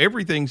 the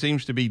everything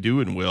seems to be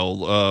doing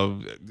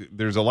well.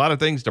 There's a lot of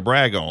things to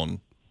brag on.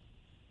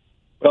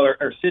 Well,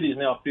 our city is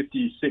now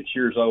 56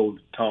 years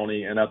old,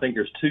 Tony, and I think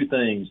there's two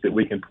things that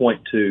we can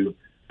point to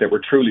that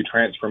were truly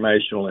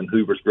transformational in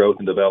Hoover's growth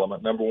and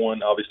development. Number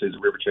one, obviously, is the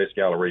River Chase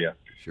Galleria.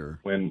 Sure.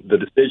 When the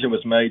decision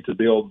was made to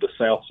build the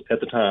South's, at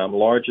the time,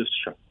 largest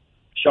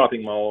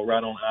shopping mall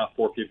right on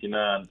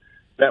I-459,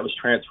 that was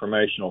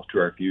transformational to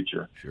our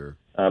future. Sure.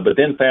 But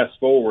then fast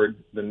forward,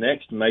 the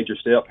next major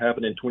step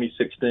happened in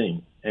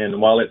 2016.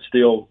 And while it's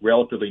still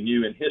relatively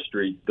new in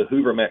history, the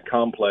Hoover Met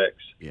Complex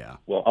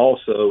will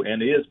also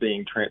and is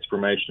being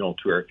transformational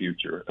to our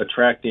future,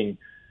 attracting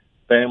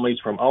families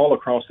from all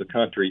across the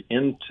country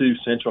into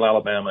Central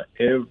Alabama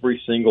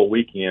every single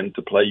weekend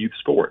to play youth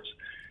sports.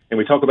 And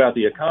we talk about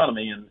the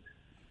economy, and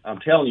I'm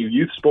telling you,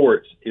 youth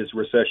sports is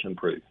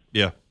recession-proof.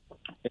 Yeah.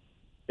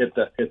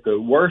 At the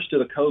worst of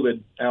the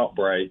COVID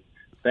outbreak,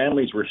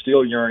 families were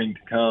still yearning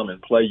to come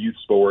and play youth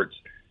sports.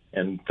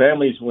 And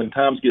families, when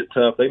times get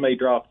tough, they may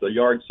drop the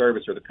yard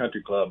service or the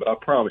country club, but I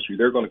promise you,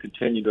 they're going to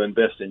continue to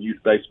invest in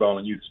youth baseball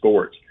and youth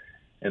sports.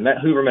 And that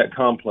Hoover Met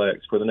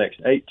Complex for the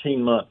next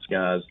 18 months,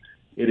 guys,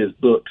 it is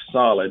booked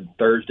solid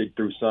Thursday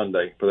through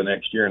Sunday for the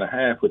next year and a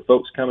half with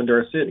folks coming to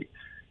our city.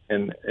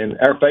 And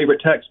our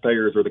favorite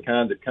taxpayers are the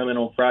kind that come in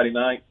on Friday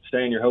night,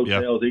 stay in your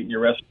hotels, eat in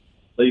your restaurants,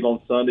 leave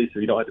on Sunday so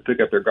you don't have to pick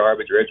up their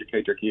garbage or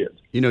educate their kids.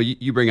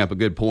 You bring up a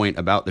good point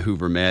about the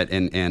Hoover Met,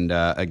 and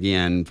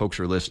again, folks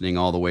are listening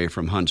all the way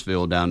from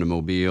Huntsville down to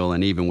Mobile,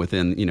 and even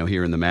within,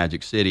 here in the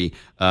Magic City.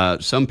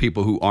 Some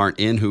people who aren't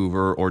in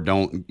Hoover or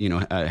don't,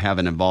 have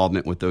an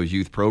involvement with those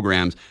youth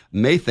programs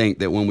may think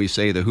that when we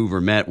say the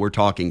Hoover Met, we're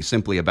talking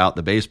simply about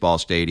the baseball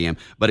stadium.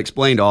 But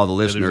explain to all the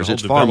listeners,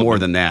 it's far more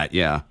than that.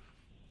 Yeah.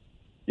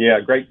 Yeah,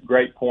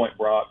 great point,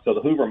 Brock. So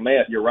the Hoover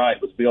Met, you're right,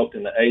 was built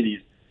in the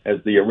 80s as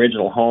the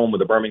original home of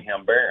the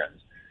Birmingham Barons.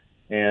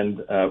 And,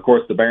 of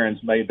course, the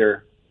Barons made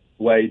their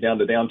way down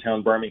to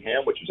downtown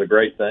Birmingham, which was a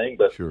great thing.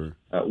 But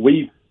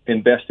we've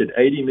invested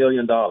 $80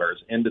 million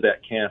into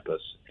that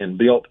campus and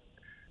built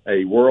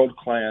a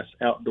world-class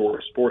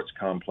outdoor sports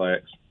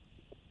complex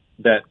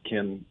that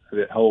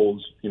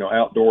holds,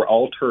 outdoor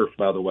all-turf,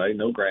 by the way,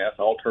 no grass,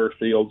 all-turf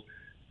fields.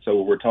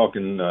 So we're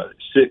talking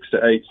 6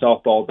 to 8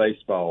 softball,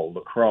 baseball,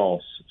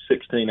 lacrosse,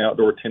 16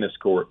 outdoor tennis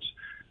courts.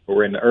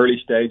 We're in the early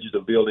stages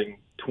of building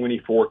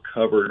 24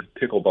 covered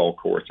pickleball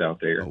courts out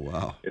there. Oh,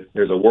 wow.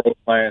 There's a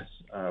world-class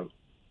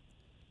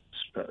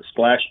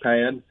splash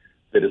pad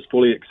that is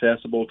fully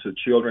accessible to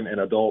children and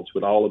adults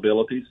with all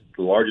abilities,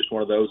 the largest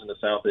one of those in the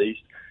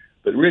Southeast.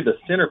 But really the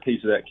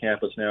centerpiece of that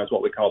campus now is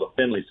what we call the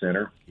Finley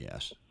Center.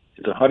 Yes.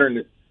 It's a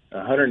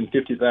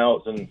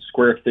 150,000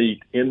 square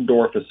feet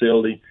indoor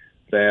facility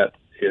that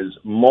is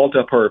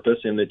multi-purpose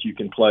in that you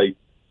can play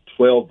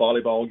 12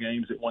 volleyball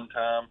games at one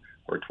time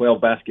or 12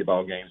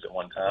 basketball games at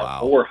one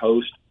time, or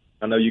host.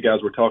 I know you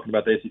guys were talking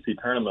about the SEC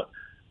tournament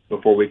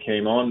before we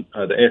came on.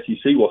 The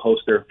SEC will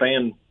host their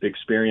fan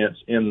experience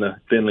in the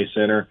Finley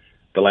Center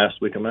the last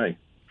week of May.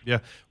 Yeah.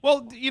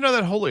 Well,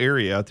 that whole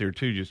area out there,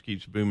 too, just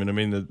keeps booming. I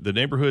mean, the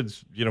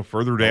neighborhoods,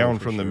 further down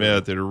from the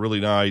Met that are really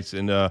nice.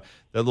 And that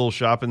little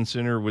shopping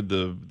center with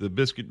the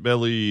Biscuit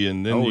Belly,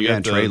 and then you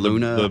got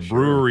the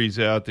breweries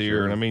out there.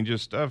 Sure. And, I mean,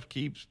 just stuff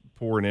keeps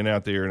pouring in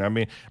out there. And, I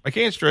mean, I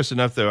can't stress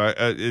enough, though,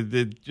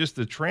 just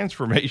the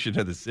transformation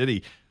of the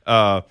city.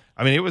 I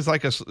mean, it was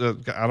like I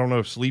don't know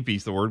if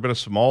sleepy's the word, but a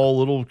small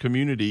little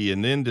community.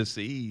 And then to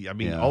see, I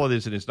mean, all of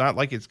this, and it's not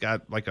like it's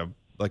got like a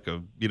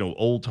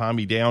old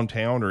timey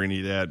downtown or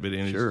any of that, but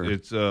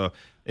it's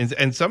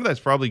and some of that's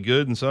probably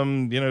good, and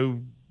some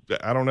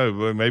I don't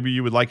know, maybe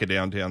you would like a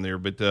downtown there,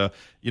 but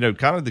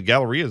kind of the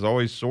Galleria has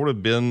always sort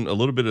of been a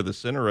little bit of the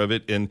center of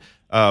it. And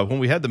when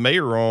we had the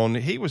mayor on,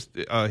 he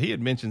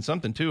had mentioned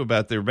something too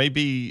about there may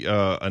be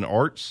an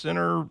arts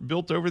center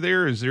built over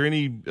there. Is there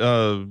any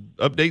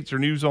updates or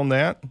news on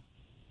that?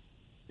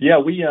 Yeah,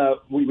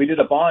 we did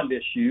a bond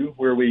issue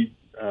where we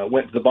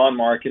went to the bond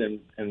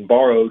market and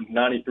borrowed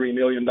 $93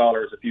 million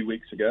a few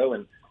weeks ago,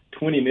 and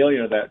 $20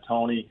 million of that,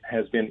 Tony,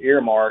 has been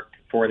earmarked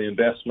for the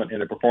investment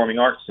in a performing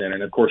arts center.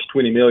 And of course,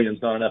 $20 million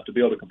is not enough to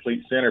build a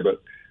complete center,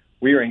 but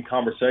we are in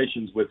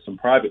conversations with some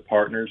private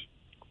partners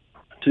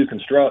to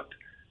construct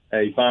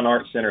a fine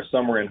arts center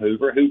somewhere in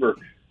Hoover. Hoover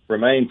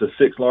remains the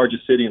 6th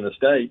largest city in the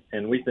state,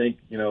 and we think,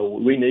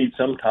 we need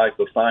some type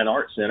of fine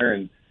arts center,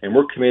 and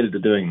we're committed to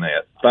doing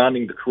that.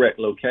 Finding the correct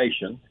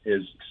location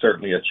is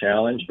certainly a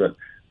challenge, but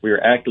we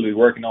are actively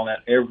working on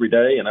that every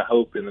day, and I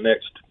hope in the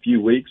next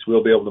few weeks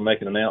we'll be able to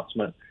make an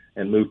announcement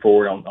and move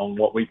forward on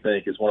what we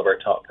think is one of our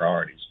top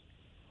priorities.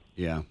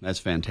 Yeah, that's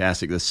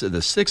fantastic. The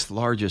 6th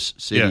largest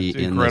city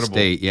in the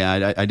state.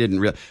 Yeah, I didn't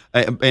realize.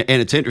 And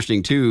it's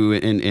interesting, too,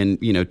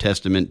 and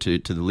testament to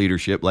the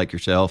leadership like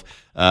yourself,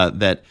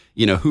 that,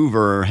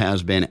 Hoover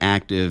has been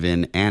active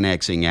in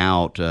annexing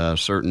out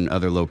certain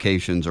other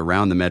locations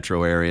around the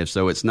metro area,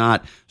 so it's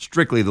not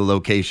strictly the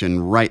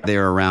location right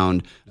there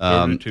around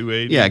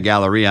 280. Yeah,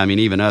 Galleria. I mean,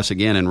 even us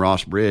again in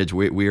Ross Bridge,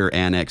 we're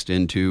annexed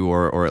into,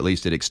 or at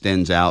least it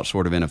extends out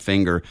sort of in a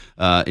finger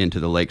into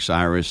the Lake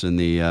Cyrus and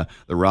the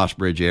Ross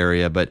Bridge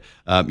area. But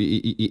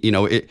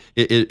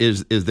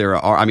is there?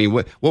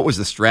 What was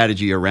the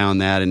strategy around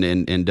that,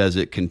 and does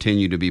it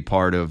continue to be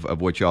part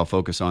of what y'all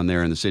focus on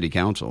there in the city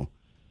council?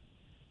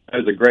 That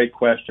is a great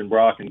question,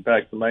 Brock. In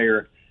fact, the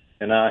mayor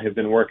and I have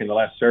been working the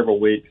last several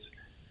weeks,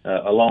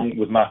 along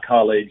with my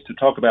colleagues, to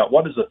talk about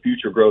what does the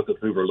future growth of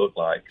Hoover look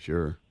like.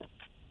 Sure.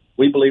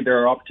 We believe there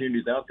are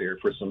opportunities out there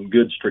for some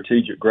good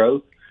strategic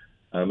growth,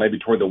 maybe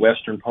toward the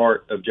western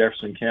part of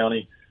Jefferson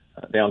County,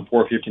 down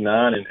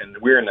 459, and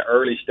we're in the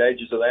early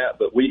stages of that,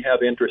 but we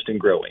have interest in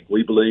growing.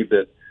 We believe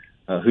that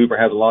Hoover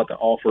has a lot to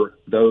offer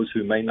those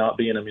who may not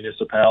be in a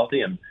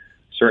municipality, and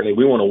certainly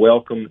we want to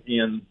welcome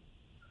in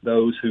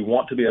those who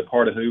want to be a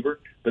part of Hoover,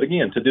 but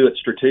again, to do it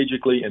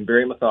strategically and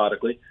very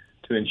methodically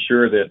to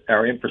ensure that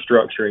our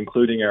infrastructure,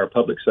 including our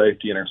public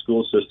safety and our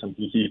school system,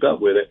 can keep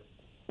up with it.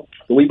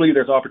 But we believe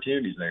there's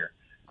opportunities there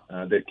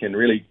that can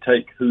really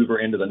take Hoover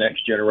into the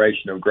next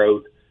generation of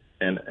growth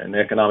and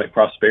economic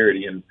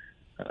prosperity. And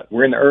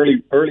we're in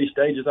the early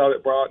stages of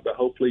it, Brock, but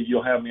hopefully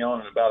you'll have me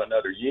on in about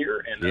another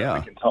year, and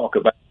we can talk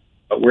about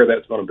where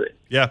that's going to be.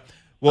 Yeah.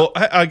 Well,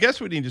 I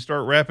guess we need to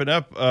start wrapping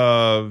up.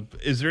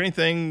 Is there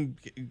anything,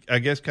 I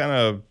guess, kind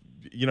of,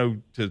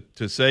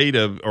 to say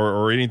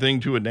or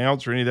anything to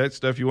announce or any of that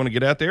stuff you want to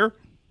get out there?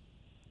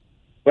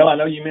 Well, I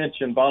know you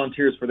mentioned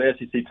volunteers for the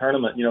SEC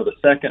tournament. The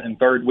second and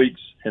third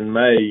weeks in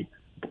May,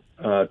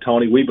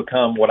 Tony, we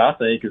become what I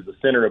think is the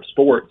center of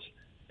sports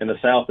in the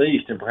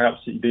Southeast and perhaps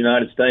the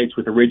United States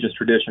with the Regents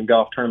Tradition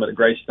Golf Tournament at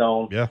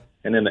Greystone. Yeah.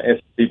 And then the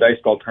SEC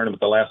Baseball Tournament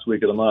the last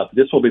week of the month.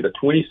 This will be the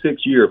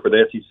 26th year for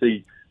the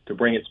SEC to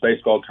bring its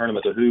baseball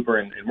tournament to Hoover,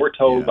 and we're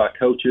told by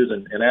coaches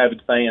and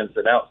avid fans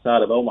that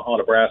outside of Omaha,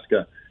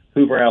 Nebraska,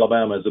 Hoover,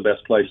 Alabama is the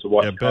best place to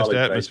watch college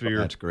best atmosphere.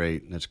 baseball.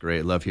 That's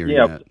great. Love hearing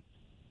that.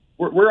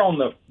 We're on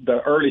the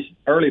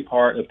early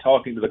part of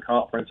talking to the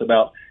conference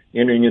about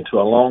entering into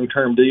a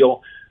long-term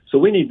deal. So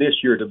we need this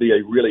year to be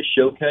a really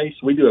showcase.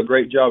 We do a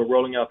great job of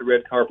rolling out the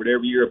red carpet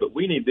every year, but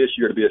we need this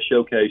year to be a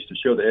showcase to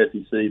show the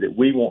SEC that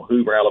we want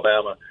Hoover,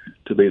 Alabama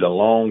to be the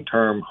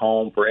long-term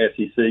home for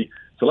SEC.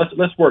 So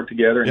let's work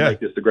together and make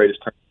this the greatest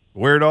tournament.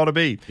 Where it ought to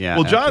be. Yeah,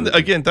 well, John, absolutely.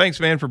 again,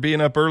 thanks, man, for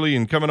being up early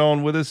and coming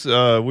on with us.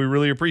 We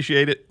really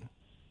appreciate it.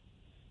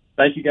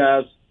 Thank you,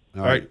 guys.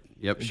 All right.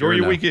 Yep. Enjoy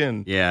your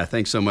weekend. Yeah.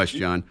 Thanks so much,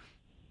 John.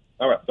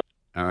 All right.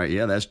 All right,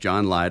 yeah, that's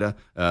John Lyda,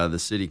 the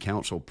city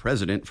council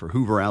president for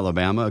Hoover,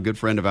 Alabama, a good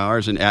friend of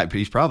ours, and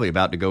he's probably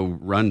about to go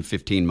run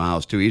 15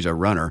 miles, too. He's a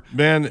runner.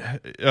 Man,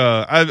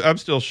 I'm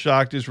still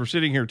shocked as we're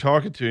sitting here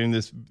talking to him.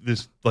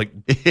 This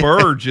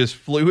bird just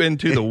flew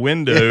into the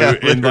window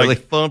and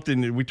thumped,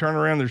 and we turn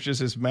around, there's just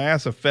this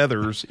mass of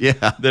feathers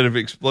that have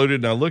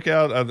exploded. Now look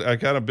out, I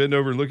kind of bend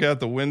over and look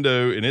out the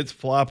window, and it's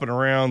flopping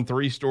around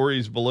 3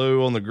 stories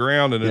below on the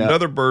ground, and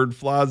another bird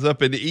flies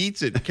up and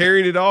eats it,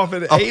 carried it off,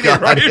 and ate it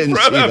right in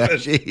front of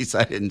it. Jeez,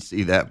 I didn't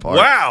see that part.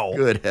 Wow.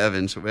 Good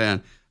heavens,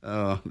 man.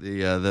 Oh,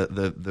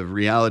 the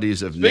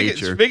realities of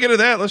nature. Speaking of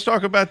that, let's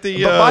talk about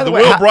the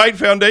Will Bright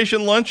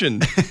Foundation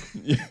luncheon.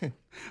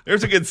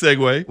 There's a good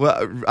segue.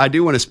 Well, I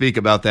do want to speak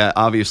about that,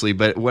 obviously,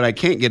 but what I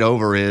can't get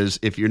over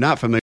is if you're not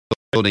familiar with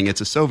the building,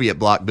 it's a Soviet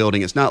bloc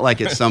building. It's not like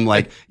it's some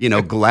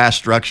glass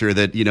structure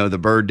that, the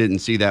bird didn't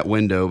see that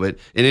window. But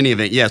in any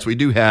event, yes, we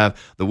do have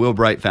the Will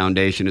Bright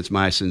Foundation. It's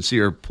my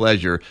sincere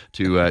pleasure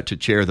to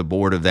chair the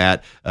board of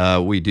that.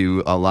 We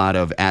do a lot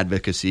of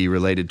advocacy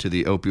related to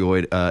the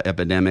opioid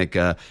epidemic.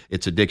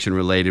 It's addiction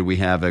related. We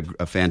have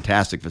a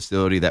fantastic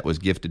facility that was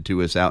gifted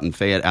to us out in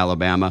Fayette,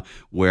 Alabama,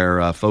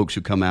 where folks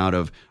who come out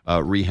of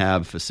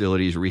rehab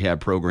facilities, rehab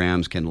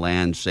programs can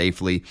land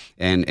safely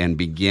and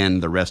begin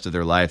the rest of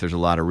their life. There's a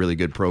lot of really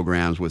good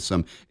programs with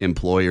some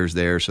employers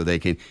there, so they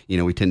can,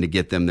 we tend to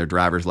get them their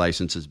driver's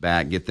licenses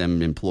back, get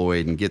them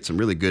employed, and get some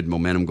really good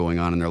momentum going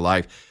on in their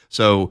life.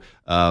 So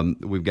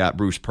we've got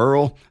Bruce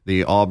Pearl,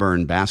 the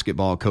Auburn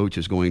basketball coach,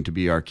 is going to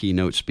be our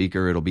keynote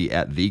speaker. It'll be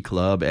at the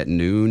club at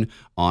noon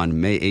on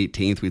May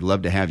 18th. We'd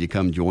love to have you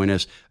come join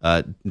us.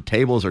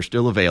 Tables are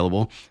still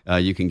available.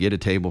 You can get a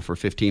table for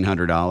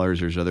 $1,500.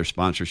 There's other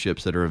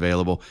sponsorships that are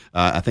available.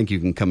 I think you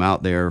can come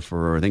out there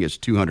for, I think it's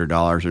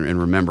 $200. And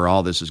remember,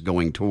 all this is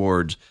going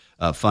towards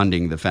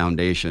funding the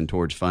foundation,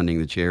 towards funding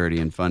the charity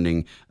and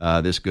funding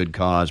this good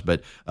cause.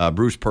 But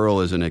Bruce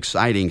Pearl is an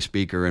exciting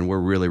speaker, and we're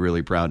really,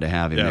 really proud to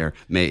have him there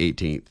May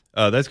 18th.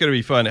 That's going to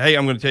be fun. Hey,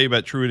 I'm going to tell you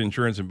about TRUITT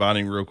Insurance and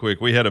Bonding real quick.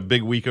 We had a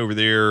big week over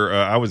there.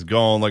 I was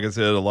gone, like I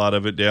said, a lot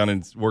of it down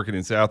in working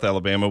in South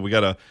Alabama. We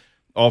got a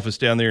office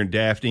down there in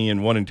Daphne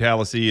and one in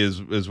Tallahassee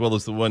as well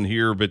as the one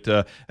here. But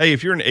hey,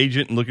 if you're an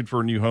agent and looking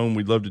for a new home,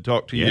 we'd love to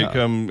talk to you.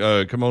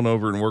 Come on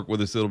over and work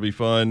with us. It'll be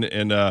fun.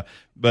 And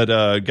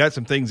but got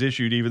some things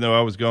issued even though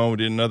I was gone. We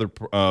did another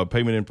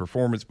payment and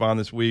performance bond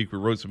this week. We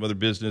wrote some other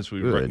business.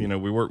 We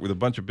work with a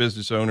bunch of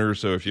business owners.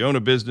 So if you own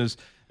a business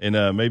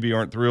and maybe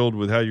aren't thrilled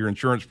with how your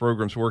insurance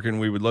program's working,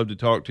 we would love to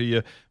talk to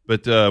you.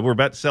 But we're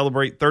about to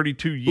celebrate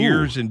 32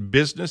 years in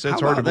business.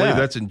 That's hard to believe.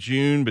 That's in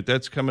June, but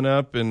that's coming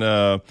up. And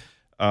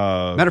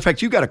matter of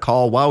fact, you got a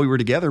call while we were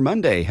together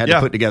Monday. Had to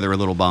put together a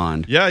little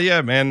bond.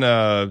 Yeah,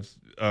 man.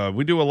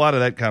 We do a lot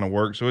of that kind of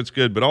work, so it's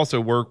good. But also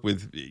work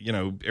with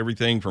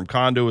everything from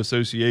condo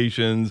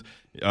associations,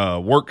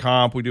 work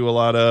comp. We do a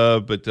lot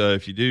of. But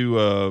if you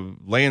do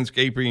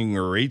landscaping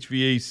or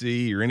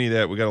HVAC or any of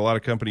that, we got a lot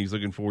of companies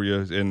looking for you.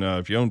 And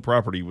if you own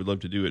property, we'd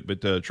love to do it.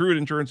 But TRUITT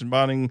Insurance and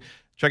Bonding.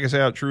 Check us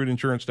out,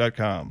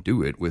 TRUITTinsurance.com.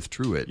 Do it with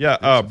TRUITT.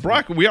 Yeah,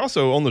 Brock, we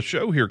also, on the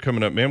show here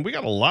coming up, man, we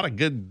got a lot of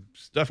good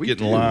stuff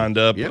lined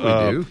up.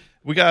 Yeah, we do.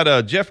 We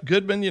got Jeff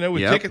Goodman,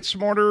 with Ticket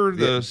Smarter,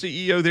 the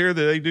CEO there.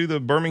 They do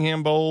the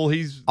Birmingham Bowl.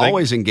 He's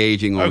always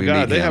engaging when we meet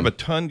him. They have a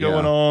ton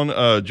going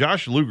on.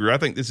 Josh Luger, I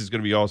think this is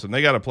going to be awesome.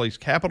 They got a place,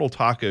 Capital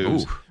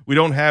Tacos. Ooh. We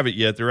don't have it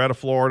yet. They're out of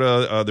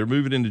Florida. They're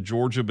moving into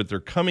Georgia, but they're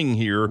coming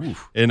here.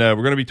 Oof. And we're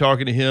going to be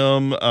talking to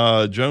him.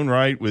 Joan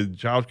Wright with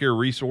Child Care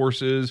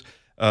Resources.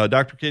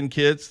 Dr. Ken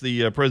Kitts,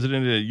 the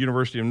president of the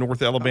University of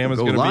North Alabama, is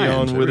going to be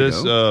on with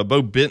us.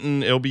 Bo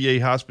Benton, LBA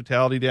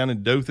Hospitality down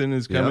in Dothan,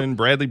 is coming. Yep.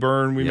 Bradley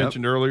Byrne, we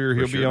mentioned earlier.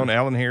 He'll be on.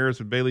 Alan Harris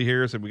with Bailey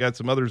Harris. And we got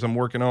some others I'm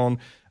working on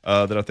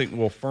that I think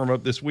will firm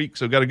up this week.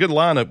 So got a good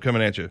lineup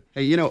coming at you.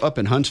 Hey, up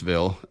in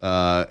Huntsville,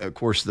 of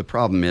course, the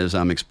problem is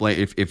I'm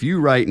explaining. If you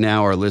right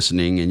now are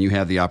listening and you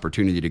have the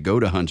opportunity to go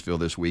to Huntsville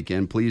this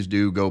weekend, please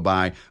do go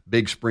by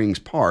Big Springs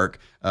Park.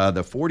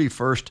 The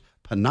 41st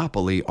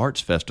Panoply Arts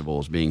Festival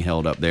is being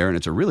held up there, and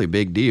it's a really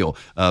big deal.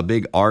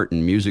 Big art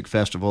and music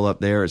festival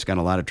up there. It's got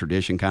a lot of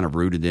tradition kind of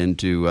rooted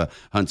into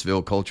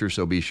Huntsville culture,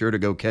 so be sure to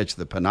go catch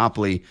the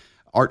Panoply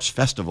Arts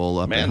Festival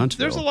up in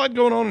Huntsville. There's a lot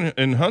going on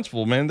in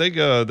Huntsville, man. They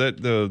got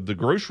the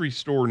grocery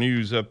store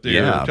news up there.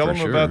 Yeah, Tell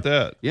them about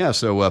that. Yeah,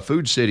 so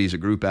Food City is a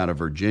group out of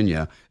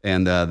Virginia,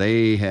 and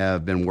they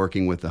have been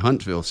working with the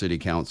Huntsville City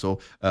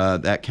Council.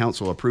 That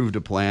council approved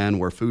a plan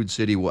where Food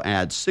City will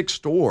add 6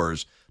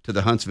 stores to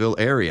the Huntsville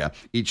area.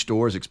 Each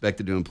store is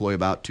expected to employ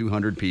about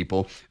 200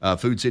 people.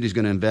 Food City is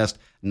going to invest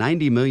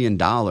 $90 million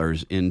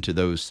into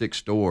those 6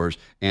 stores,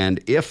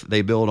 and if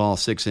they build all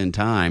 6 in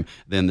time,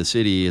 then the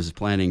city is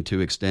planning to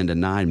extend a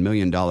 $9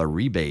 million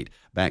rebate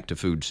back to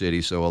Food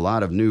City. So a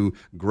lot of new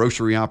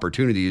grocery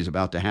opportunities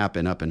about to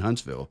happen up in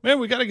Huntsville. Man,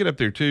 we got to get up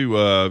there too.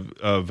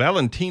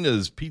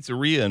 Valentina's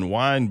Pizzeria and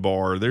Wine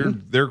Bar,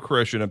 they're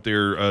crushing up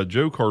there.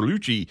 Joe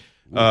Carlucci,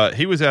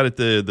 he was out at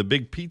the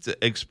big pizza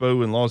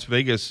expo in Las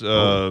Vegas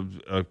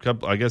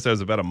I guess that was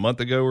about a month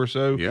ago or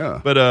so.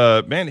 Yeah.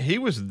 But man, he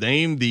was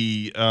named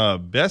the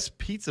best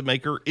pizza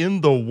maker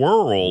in the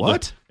world.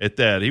 What? At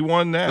that. He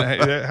won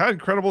that. How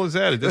incredible is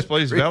that? At this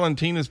place,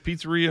 Valentina's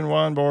Pizzeria and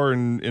Wine Bar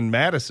in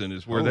Madison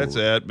is where that's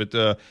at. But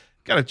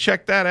got to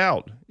check that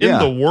out. In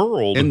the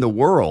world. In the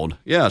world.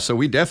 Yeah, so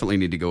we definitely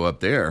need to go up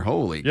there.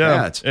 Holy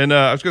cats. And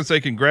I was going to say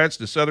congrats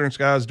to Southern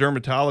Skies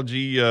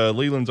Dermatology.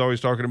 Leland's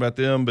always talking about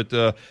them, but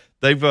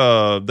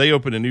they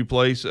opened a new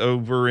place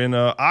over in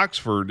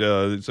Oxford.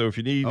 So if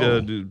you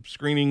need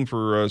screening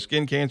for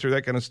skin cancer,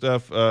 that kind of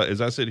stuff,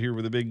 as I sit here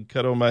with a big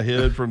cut on my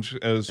head from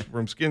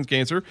skin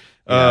cancer,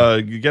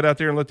 you get out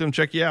there and let them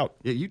check you out.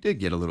 Yeah, you did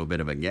get a little bit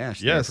of a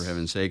gash there, for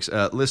heaven's sakes.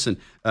 Listen,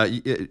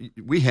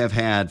 we have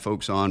had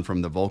folks on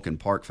from the Vulcan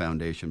Park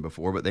Foundation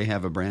before, but they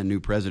have a brand new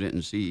president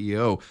and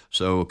CEO.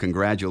 So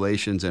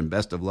congratulations and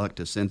best of luck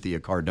to Cynthia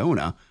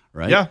Cardona,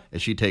 right? Yeah.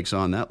 As she takes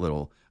on that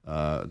little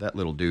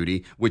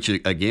duty, which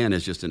again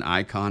is just an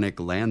iconic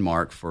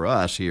landmark for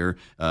us here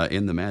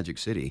in the Magic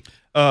City.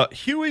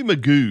 Huey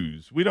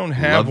Magoo's. We don't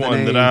have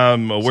one that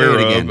I'm aware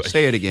of.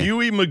 Say it again.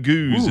 Huey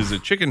Magoo's is a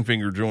chicken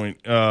finger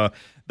joint.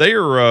 They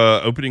are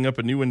opening up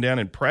a new one down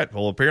in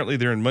Prattville. Apparently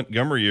they're in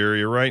Montgomery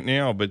area right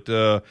now,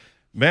 but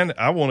man,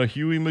 I want a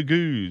Huey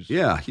Magoo's.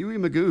 Yeah, Huey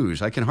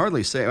Magoo's. I can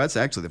hardly say. That's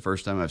actually the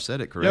first time I've said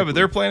it correctly. Yeah, but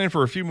they're planning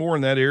for a few more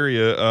in that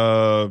area.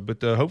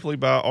 But hopefully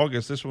by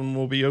August, this one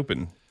will be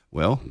open.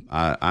 Well,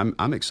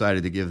 I'm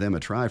excited to give them a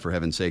try, for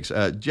heaven's sakes.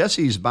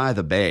 Jesse's by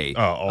the Bay,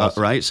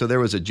 awesome. Right? So there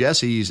was a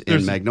Jesse's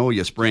in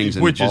Magnolia Springs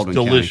in Baldwin County. Which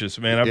is delicious,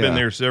 County. man. I've been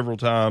there several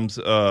times.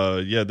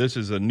 This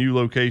is a new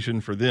location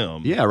for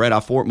them. Yeah, right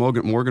off Fort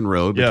Morgan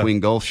Road between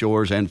Gulf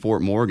Shores and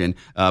Fort Morgan.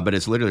 But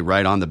it's literally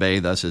right on the bay,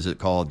 thus is it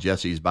called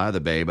Jesse's by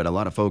the Bay. But a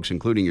lot of folks,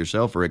 including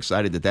yourself, are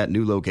excited at that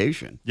new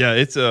location. Yeah,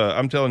 it's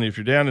I'm telling you, if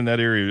you're down in that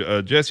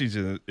area, Jesse's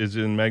is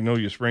in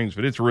Magnolia Springs,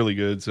 but it's really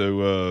good.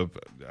 So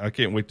I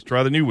can't wait to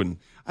try the new one.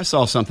 I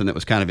saw something that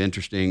was kind of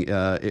interesting.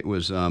 It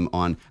was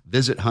on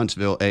Visit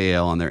Huntsville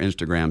AL on their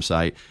Instagram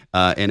site,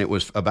 and it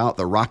was about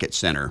the Rocket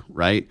Center,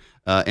 right?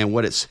 And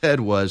what it said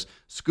was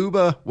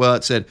scuba. Well,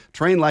 it said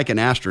train like an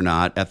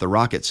astronaut at the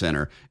Rocket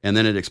Center. And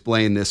then it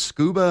explained this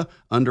scuba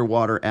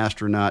underwater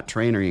astronaut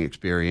training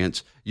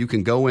experience. You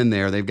can go in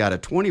there. They've got a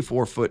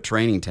 24-foot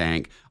training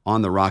tank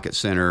on the Rocket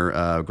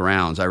Center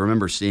grounds. I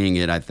remember seeing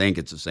it. I think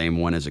it's the same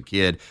one as a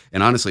kid.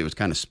 And honestly, it was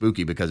kind of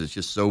spooky because it's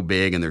just so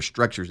big and there's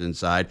structures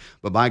inside.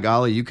 But by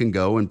golly, you can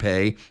go and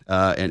pay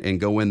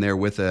and go in there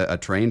with a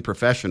trained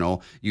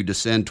professional. You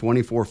descend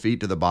 24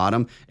 feet to the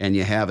bottom and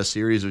you have a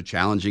series of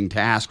challenging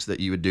tasks that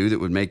you would do that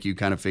would make you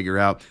kind of figure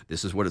out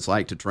this is what it's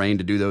like to train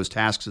to do those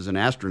tasks as an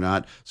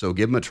astronaut. So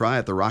give them a try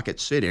at the Rocket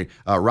Center.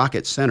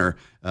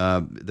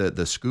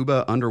 The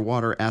scuba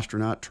underwater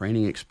astronaut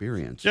training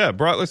experience. Yeah,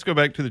 Brock, let's go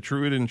back to the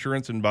TRUITT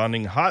Insurance and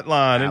Bonding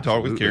Hotline and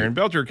talk with Karen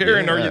Belcher.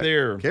 Karen, are you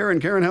there? Karen,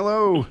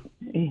 hello.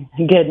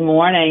 Good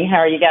morning. How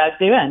are you guys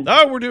doing?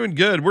 Oh, we're doing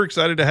good. We're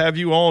excited to have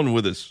you on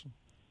with us.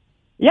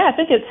 Yeah, I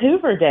think it's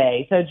Hoover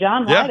Day. So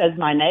John Lyda is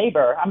my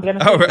neighbor. I'm going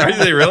to are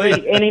they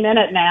really? Any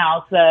minute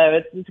now.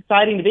 So it's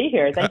exciting to be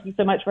here. Thank you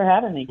so much for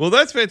having me. Well,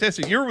 that's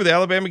fantastic. You're with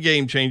Alabama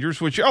Game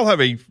Changers, which y'all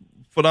have a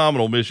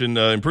phenomenal mission,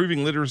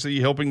 improving literacy,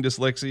 helping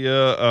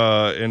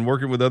dyslexia, and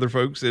working with other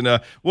folks. And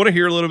want to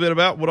hear a little bit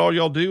about what all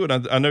y'all do.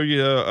 And I know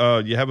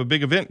you have a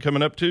big event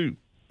coming up too.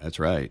 That's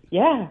right.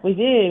 Yeah, we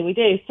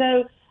do.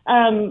 So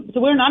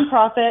we're a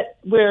nonprofit.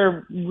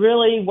 We're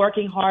really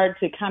working hard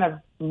to kind of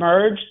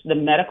merge the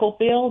medical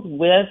field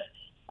with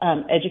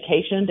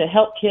education to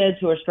help kids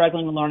who are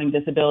struggling with learning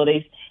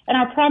disabilities. And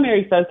our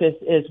primary focus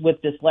is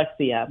with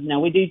dyslexia. Now,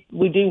 we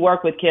do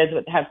work with kids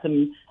that have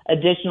some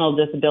additional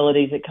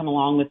disabilities that come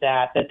along with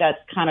that, but that's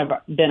kind of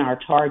been our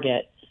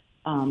target.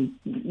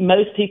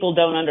 Most people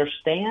don't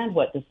understand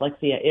what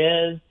dyslexia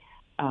is,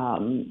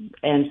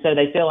 and so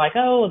they feel like,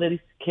 oh, these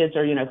kids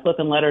are,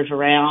 flipping letters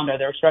around or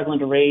they're struggling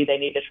to read, they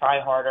need to try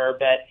harder.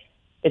 But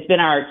it's been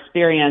our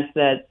experience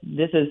that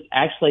this is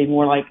actually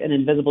more like an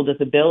invisible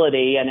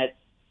disability, and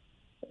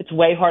it's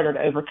way harder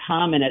to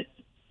overcome, and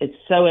it's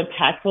so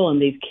impactful in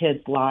these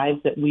kids'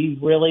 lives that we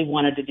really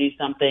wanted to do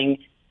something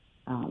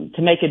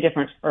to make a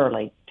difference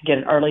early, to get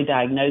an early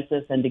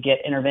diagnosis and to get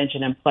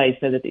intervention in place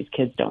so that these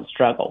kids don't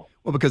struggle.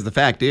 Well, because the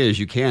fact is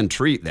you can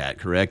treat that,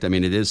 correct? I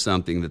mean, it is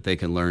something that they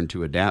can learn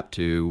to adapt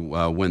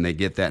to when they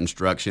get that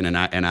instruction,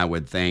 and I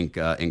would think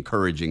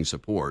encouraging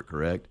support,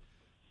 correct?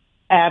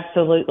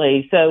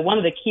 Absolutely. So one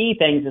of the key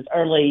things is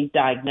early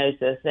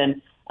diagnosis,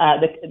 and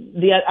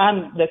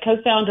I'm the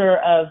co-founder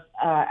of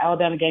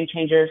Alabama Game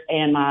Changers,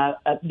 and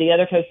the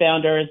other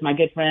co-founder is my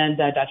good friend,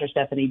 Dr.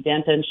 Stephanie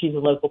Denton. She's a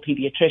local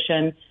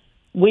pediatrician.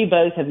 We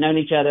both have known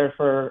each other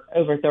for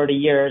over 30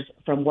 years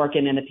from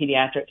working in the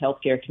pediatric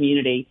healthcare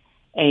community,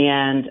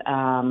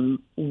 and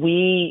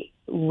we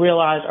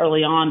realized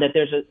early on that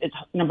it's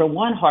number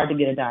one, hard to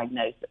get a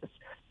diagnosis.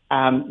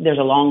 There's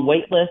a long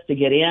wait list to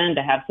get in,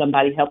 to have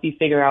somebody help you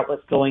figure out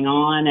what's going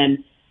on,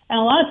 and a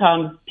lot of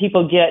times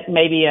people get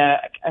maybe a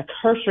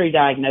cursory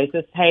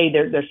diagnosis. Hey,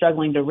 they're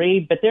struggling to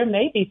read, but there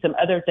may be some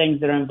other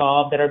things that are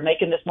involved that are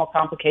making this more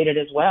complicated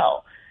as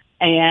well.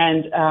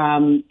 And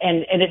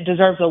it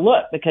deserves a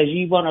look because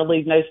you want to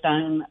leave no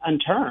stone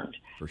unturned.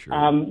 For sure.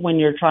 When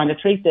you're trying to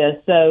treat this.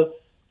 So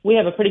we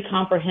have a pretty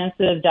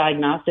comprehensive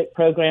diagnostic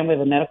program. We have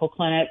a medical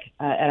clinic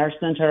at our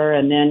center,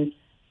 and then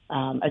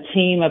a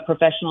team of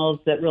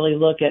professionals that really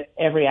look at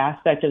every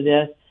aspect of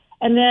this.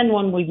 And then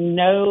when we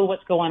know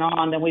what's going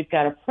on, then we've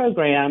got a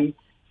program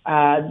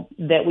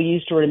that we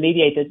use to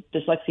remediate the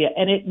dyslexia.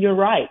 And you're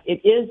right,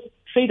 it is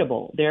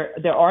treatable.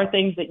 There are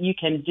things that you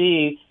can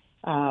do.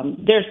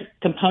 There's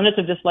components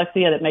of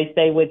dyslexia that may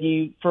stay with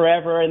you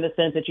forever, in the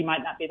sense that you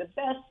might not be the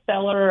best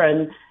speller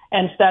and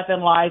stuff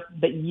in life,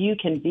 but you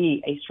can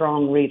be a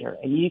strong reader,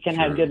 and you can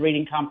have good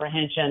reading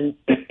comprehension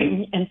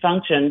and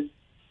function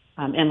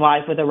in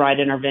life with the right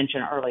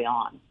intervention early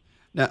on.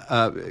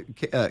 Now,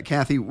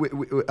 Kathy,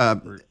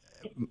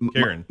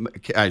 Karen.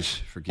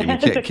 Forgive me.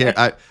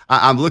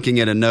 I'm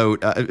looking at a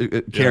note.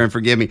 Karen,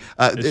 forgive me.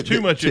 It's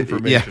too much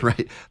information. Yeah,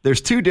 right.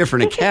 There's two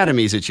different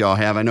academies that y'all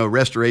have. I know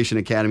Restoration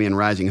Academy and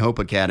Rising Hope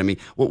Academy.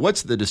 Well,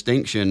 what's the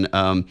distinction?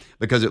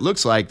 Because it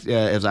looks like,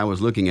 as I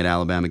was looking at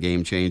Alabama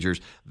Game Changers,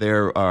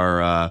 there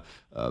are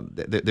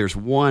there's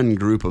one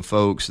group of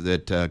folks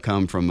that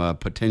come from a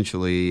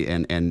potentially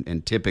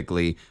and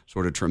typically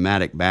sort of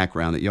traumatic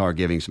background that y'all are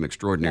giving some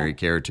extraordinary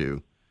care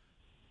to.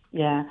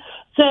 Yeah.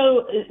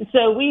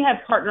 So we have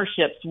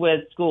partnerships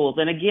with schools.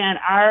 And again,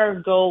 our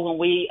goal when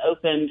we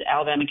opened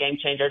Alabama Game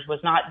Changers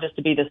was not just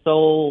to be the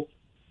sole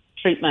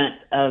treatment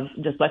of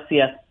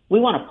dyslexia.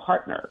 We want to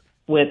partner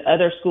with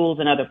other schools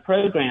and other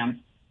programs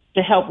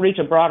to help reach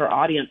a broader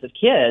audience of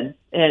kids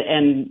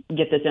and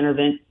get this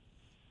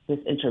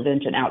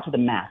intervention out to the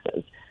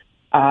masses.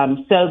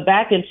 So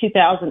back in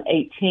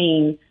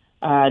 2018,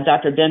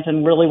 Dr.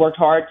 Denton really worked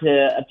hard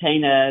to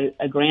obtain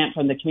a grant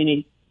from the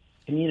Community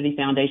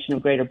Foundation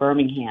of Greater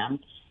Birmingham.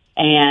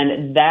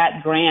 And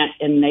that grant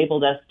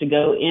enabled us to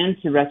go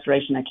into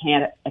Restoration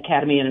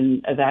Academy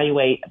and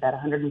evaluate about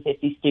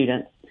 150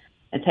 students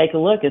and take a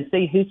look and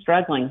see who's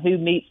struggling, who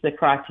meets the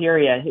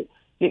criteria,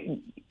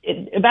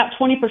 about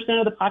 20%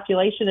 of the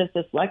population is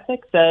dyslexic.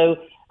 So,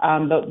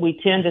 but we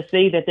tend to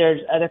see that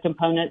there's other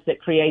components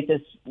that create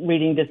this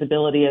reading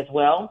disability as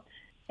well.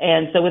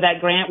 And so with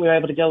that grant, we were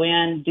able to go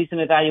in, do some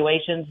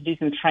evaluations, do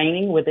some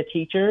training with the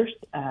teachers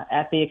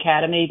at the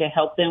academy to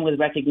help them with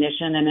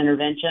recognition and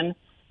intervention.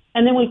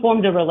 And then we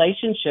formed a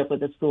relationship with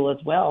the school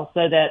as well,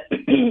 so that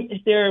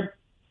if their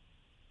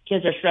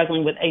kids are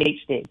struggling with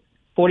ADHD,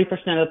 40%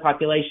 of the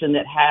population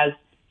that has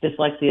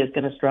dyslexia is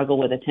going to struggle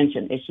with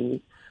attention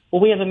issues.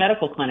 Well, we have a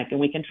medical clinic and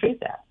we can treat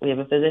that. We have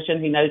a physician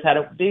who knows how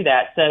to do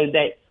that. So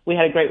we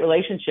had a great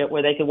relationship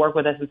where they could work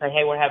with us and say,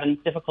 hey, we're having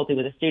difficulty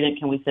with a student.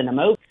 Can we send them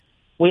over?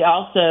 We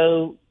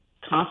also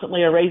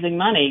constantly are raising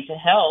money to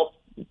help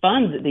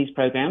fund these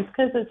programs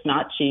because it's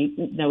not cheap.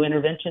 No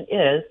intervention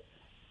is.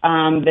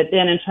 But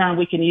then in turn,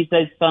 we can use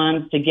those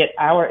funds to get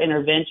our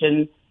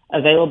intervention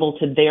available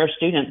to their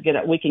students.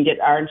 We can get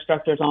our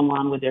instructors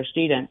online with their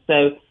students.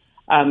 So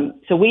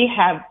we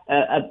have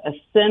a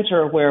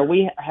center where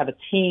we have a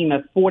team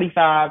of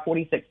 45,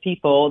 46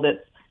 people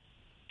that's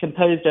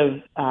composed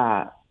of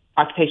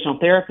occupational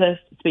therapists,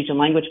 speech and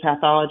language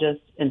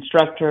pathologists,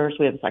 instructors.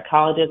 We have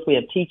psychologists. We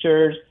have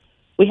teachers.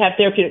 We have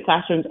therapeutic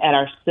classrooms at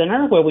our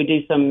center where we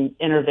do some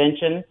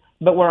intervention,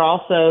 but we're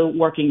also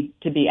working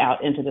to be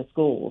out into the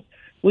schools.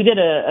 We did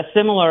a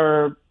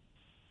similar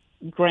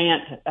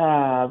grant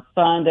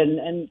fund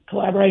and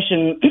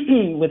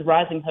collaboration with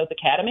Rising Hope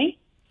Academy,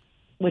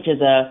 which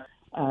is a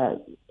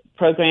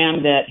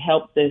program that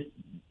helped the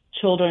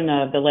children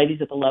of the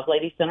ladies at the Love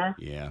Lady Center.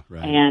 Yeah,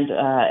 right.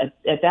 And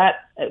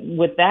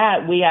with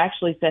that, we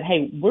actually said,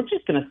 hey, we're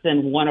just going to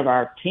send one of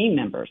our team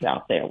members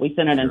out there. We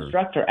sent an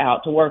instructor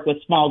out to work with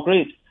small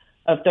groups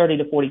of 30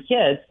 to 40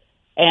 kids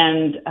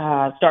and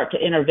start to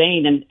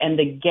intervene. And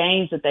the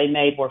gains that they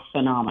made were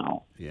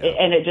phenomenal. Yeah.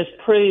 And it just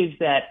proves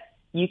that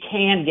you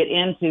can get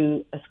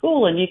into a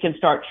school and you can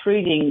start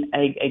treating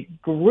a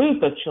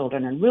group of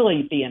children and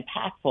really be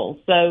impactful.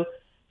 So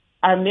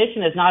our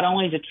mission is not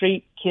only to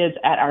treat kids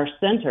at our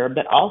center,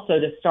 but also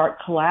to start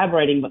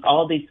collaborating with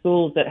all these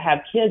schools that have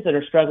kids that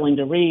are struggling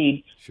to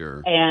read.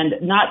 Sure. And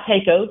not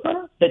take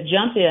over, but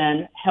jump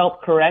in,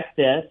 help correct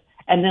this,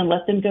 and then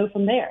let them go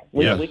from there.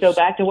 We go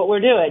back to what we're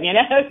doing,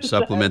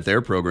 Supplement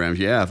their programs,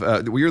 yeah.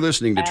 We're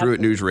listening to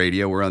TRUITT News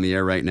Radio. We're on the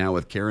air right now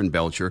with Karen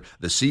Belcher,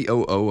 the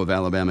COO of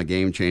Alabama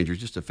Game Changers,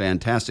 just a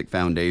fantastic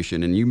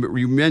foundation. And you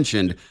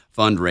mentioned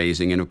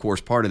fundraising, and of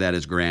course part of that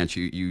is grants.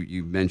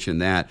 You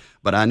mentioned that.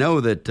 But I know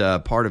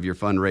that part of your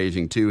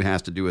fundraising, too,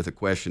 has to do with the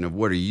question of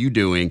what are you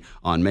doing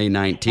on May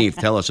 19th?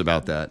 Tell us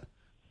about that.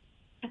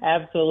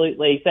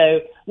 Absolutely. So,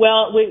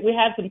 well, we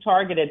have some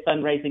targeted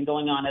fundraising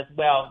going on as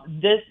well.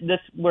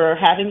 We're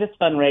having this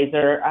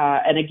fundraiser,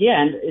 and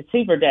again, it's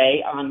Hoover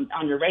Day on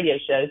your radio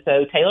show.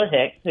 So Taylor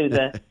Hicks, who's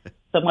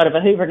somewhat of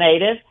a Hoover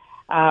native,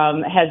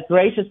 has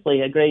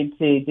graciously agreed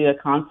to do a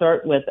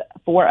concert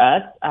for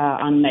us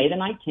on May the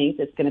 19th.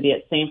 It's going to be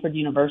at Stanford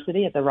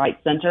University at the Wright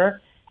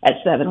Center at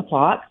 7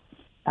 o'clock.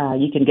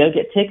 You can go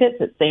get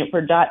tickets at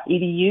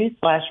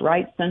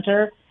stanford.edu/Wright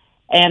Center,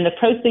 and the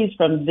proceeds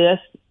from this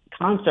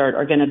concert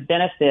are going to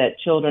benefit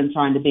children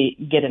trying to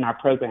get in our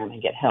program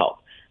and get help.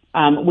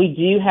 We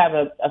do have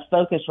a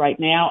focus right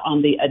now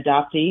on the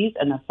adoptees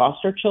and the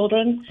foster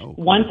children. Oh,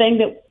 cool. One thing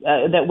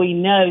that we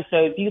know,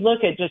 so if you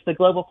look at just the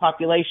global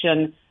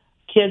population,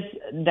 kids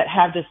that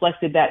have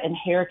dyslexia, that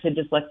inherited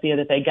dyslexia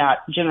that they got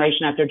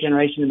generation after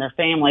generation in their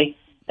family,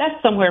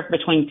 that's somewhere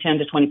between 10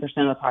 to 20%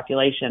 of the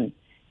population.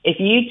 If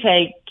you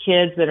take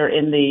kids that are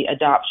in the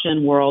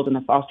adoption world and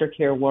the foster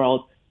care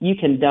world, you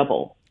can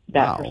double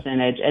that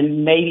percentage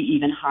and maybe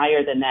even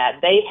higher than that.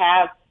 They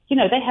have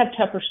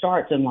tougher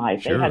starts in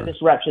life. Sure. They have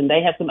disruption.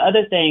 They have some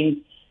other things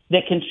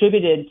that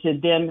contributed to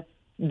them,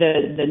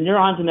 the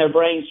neurons in their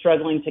brain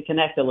struggling to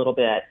connect a little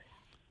bit.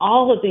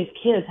 All of these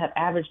kids have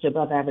average to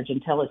above average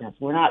intelligence.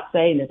 We're not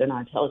saying that they're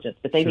not intelligent,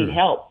 but they need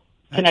help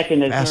connecting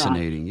those neurons.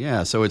 Fascinating.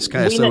 Yeah. So it's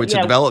a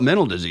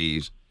developmental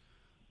disease.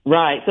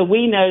 Right. So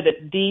we know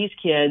that these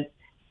kids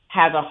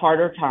have a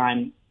harder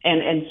time.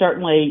 And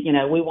certainly,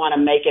 we want to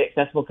make it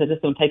accessible because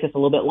it's going to take us a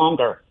little bit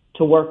longer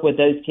to work with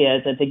those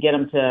kids and to get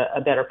them to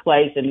a better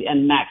place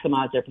and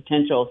maximize their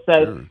potential.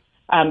 So,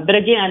 but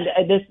again,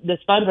 this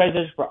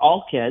fundraiser is for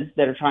all kids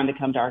that are trying to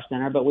come to our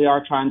center, but we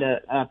are trying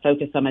to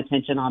focus some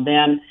attention on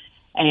them.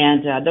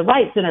 And the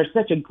Wright Center is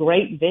such a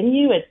great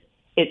venue.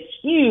 It's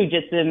huge.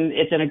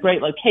 It's in a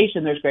great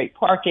location. There's great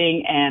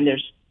parking, and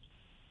there's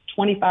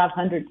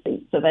 2,500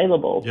 seats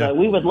available. So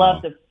we would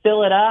love to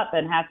fill it up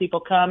and have people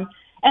come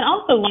and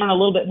also learn a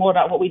little bit more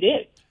about what we do.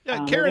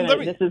 Yeah, Karen,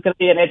 this is going to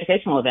be an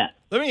educational event.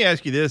 Let me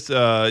ask you this.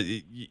 Are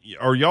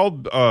y'all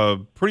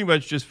pretty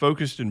much just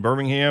focused in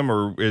Birmingham,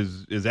 or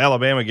is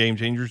Alabama Game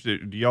Changers? Do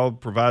y'all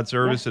provide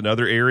service in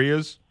other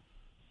areas?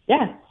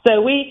 Yeah.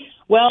 So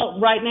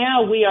right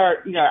now we are,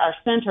 our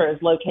center is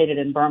located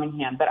in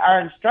Birmingham, but our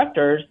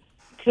instructors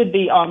could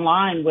be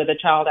online with a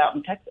child out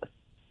in Texas.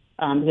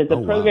 Because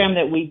the program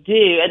that we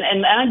do,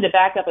 and I need to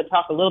back up and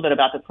talk a little bit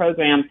about the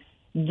program.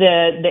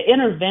 The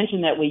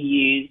intervention that we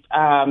used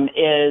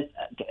is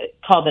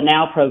called the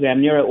NOW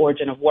program, Neuro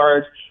Origin of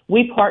Words.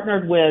 We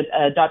partnered with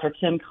Dr.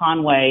 Tim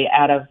Conway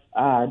out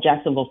of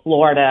Jacksonville,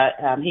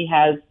 Florida. He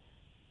has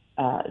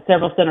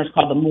several centers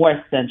called the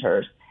Morris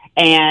Centers.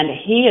 And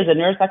he is a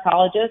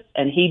neuropsychologist,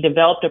 and he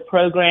developed a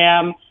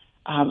program,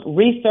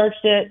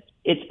 researched it.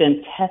 It's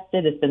been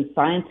tested. It's been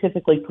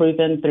scientifically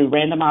proven through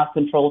randomized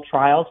controlled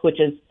trials, which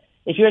is,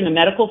 if you're in the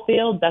medical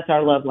field, that's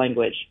our love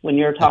language when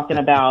you're talking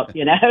about,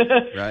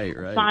 right.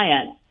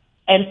 science.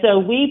 And so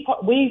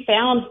we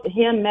found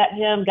him, met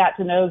him, got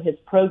to know his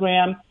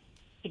program.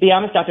 To be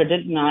honest, Dr.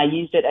 Denton and I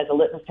used it as a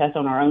litmus test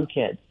on our own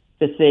kids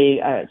to see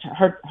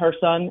her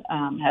son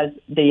has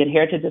the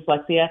inherited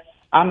dyslexia.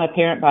 I'm a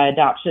parent by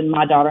adoption.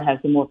 My daughter has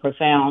the more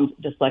profound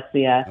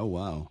dyslexia. Oh,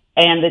 wow.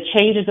 And the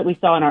changes that we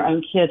saw in our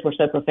own kids were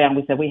so profound.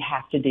 We said, we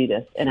have to do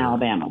this in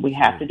Alabama. We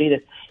have to do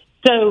this.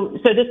 So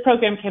this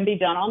program can be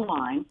done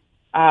online.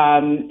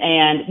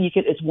 And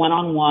it's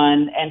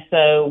one-on-one. And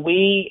so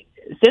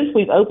since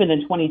we've opened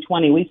in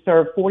 2020, we've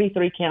served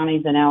 43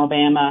 counties in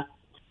Alabama,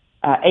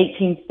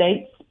 18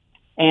 states.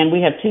 And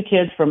we have 2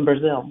 kids from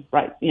Brazil,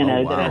 right?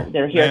 That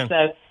are here. Man.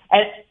 So,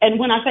 and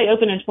when I say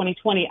open in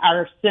 2020,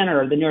 our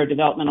center, the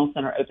Neurodevelopmental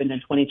Center, opened in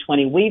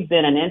 2020. We've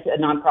been a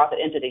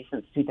nonprofit entity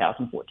since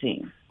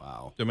 2014.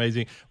 Wow. It's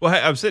amazing. Well,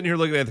 hey, I'm sitting here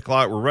looking at the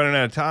clock. We're running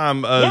out of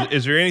time.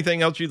 Is there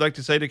anything else you'd like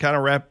to say to kind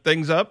of wrap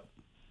things up?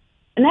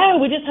 No,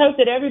 we just hope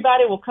that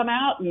everybody will come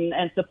out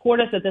and support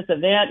us at this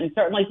event, and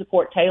certainly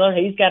support Taylor.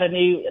 He's got a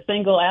new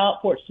single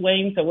out, Porch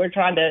Swing, so we're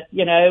trying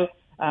to,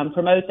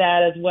 promote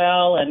that as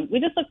well. And we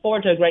just look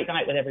forward to a great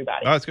night with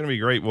everybody. Oh, it's going to be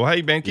great. Well,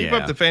 hey, man, keep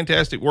up the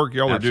fantastic work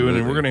y'all are doing,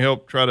 and we're going to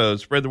help try to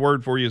spread the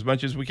word for you as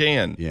much as we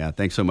can. Yeah,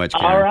 thanks so much,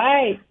 Karen. All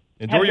right.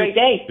 Have a great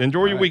day.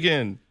 Enjoy your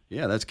weekend.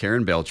 Yeah, that's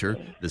Karen Belcher,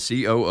 the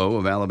COO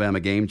of Alabama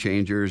Game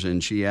Changers,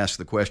 and she asked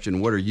the question,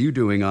 what are you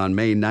doing on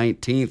May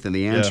 19th? And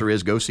the answer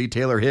is go see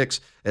Taylor Hicks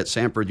at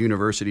Samford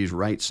University's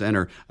Wright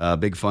Center, a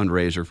big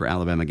fundraiser for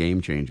Alabama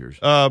Game Changers.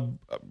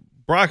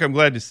 Brock, I'm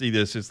glad to see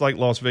this. It's like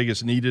Las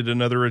Vegas needed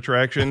another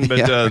attraction,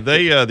 but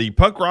the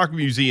Punk Rock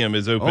Museum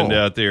is opened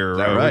out there,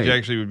 which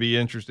actually would be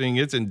interesting.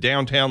 It's in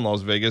downtown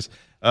Las Vegas.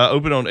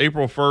 Open on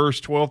April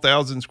 1st,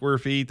 12,000 square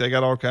feet. They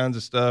got all kinds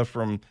of stuff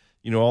from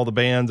all the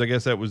bands. I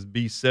guess that was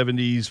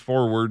B70s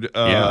forward.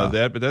 But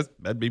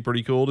that'd be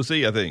pretty cool to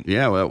see, I think.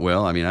 Yeah,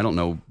 well, I mean, I don't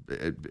know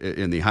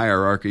in the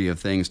hierarchy of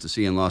things to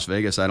see in Las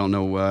Vegas. I don't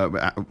know.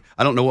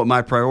 I don't know what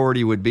my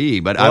priority would be,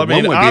 but one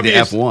would be the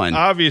F1.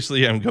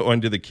 Obviously, I'm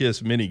going to the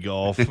KISS mini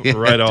golf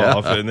right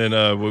off, and then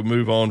we'll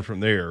move on from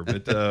there.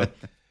 But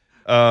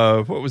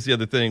what was the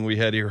other thing we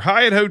had here?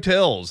 Hyatt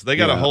Hotels. They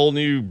got a whole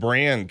new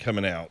brand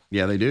coming out.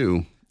 Yeah, they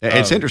do.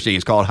 It's interesting.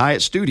 It's called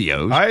Hyatt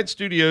Studios. Hyatt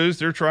Studios,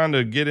 they're trying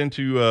to get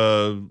into,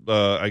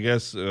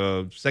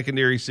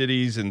 secondary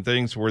cities and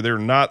things where they're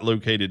not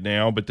located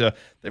now. But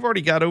they've already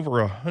got over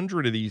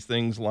 100 of these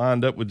things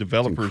lined up with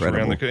developers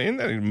around the country. Isn't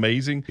that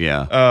amazing?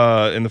 Yeah.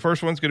 And the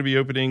first one's going to be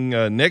opening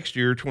next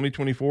year,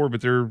 2024. But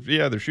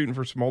they're shooting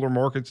for smaller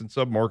markets and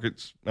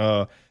submarkets.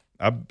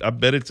 I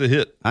bet it's a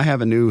hit. I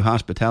have a new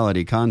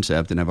hospitality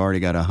concept, and I've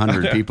already got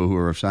 100 people who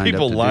are signed up to do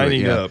it. People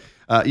lining up.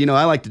 I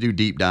like to do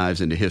deep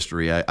dives into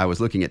history. I was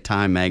looking at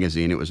Time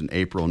magazine. It was in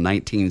April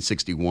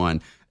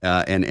 1961.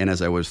 And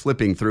as I was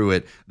flipping through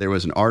it, there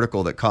was an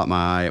article that caught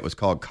my eye. It was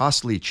called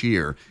Costly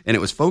Cheer, and it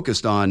was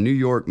focused on New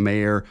York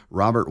Mayor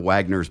Robert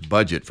Wagner's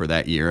budget for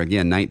that year.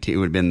 Again, it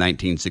would have been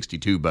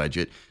 1962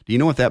 budget. Do you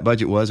know what that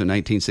budget was in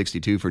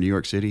 1962 for New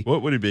York City?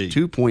 What would it be?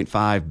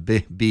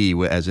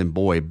 $2.5 as in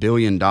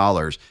billion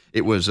dollars.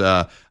 It was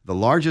the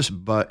largest,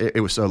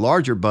 it was a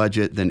larger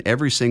budget than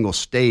every single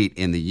state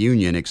in the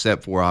union,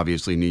 except for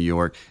obviously New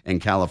York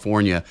and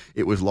California.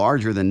 It was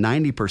larger than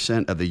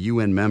 90% of the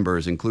UN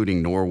members,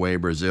 including Norway,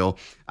 Brazil.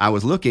 I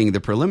was looking,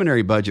 the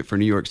preliminary budget for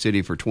New York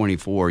City for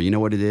 24. You know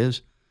what it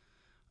is?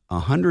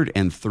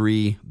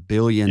 $103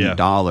 billion.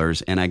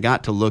 And I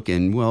got to look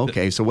in,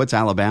 so what's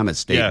Alabama's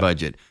state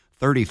budget?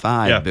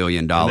 $35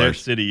 billion. And their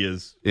city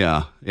is.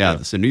 Yeah.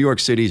 So New York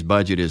City's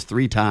budget is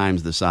 3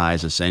 times the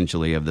size,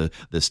 essentially, of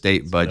the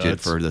state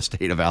budget for the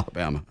state of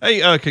Alabama.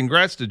 Hey,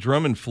 congrats to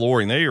Drummond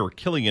Flooring. They are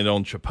killing it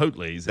on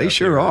Chipotle's. They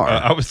sure are.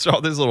 I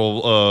saw this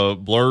little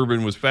blurb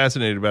and was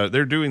fascinated about it.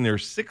 They're doing their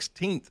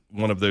 16th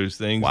one of those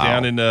things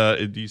down in,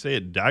 do you say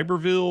it,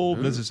 D'Iberville,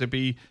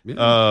 Mississippi?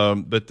 Yeah.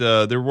 But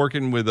they're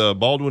working with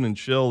Baldwin and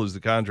Shell as the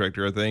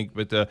contractor, I think.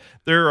 But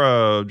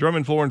they're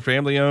Drummond Flooring,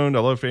 family-owned. I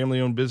love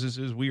family-owned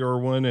businesses. We are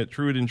one at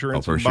TRUITT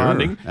Insurance and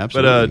Bonding. Sure.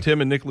 Absolutely. But Tim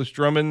and Nicholas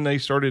Drummond, they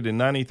started in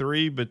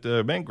 93, but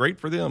man, great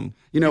for them.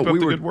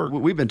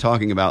 We've been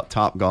talking about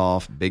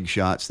Topgolf, big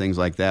shots, things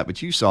like that,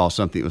 but you saw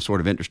something that was sort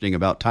of interesting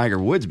about Tiger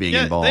Woods being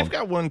involved. They've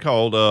got one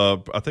called,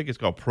 I think it's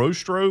called Pro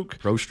Stroke,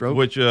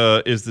 which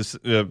is this,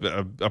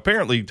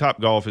 apparently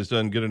Topgolf has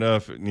done good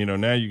enough.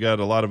 Now you got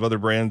a lot of other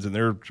brands and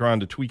they're trying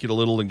to tweak it a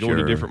little and go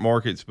into different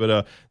markets.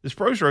 But this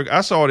Pro Stroke,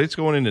 I saw it's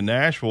going into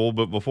Nashville,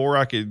 but before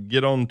I could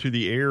get on to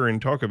the air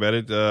and talk about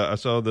it, I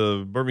saw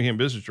the Birmingham Birmingham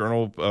Business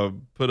Journal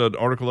put an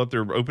article up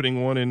there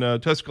opening one in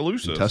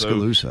Tuscaloosa.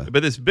 Tuscaloosa.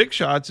 But this Big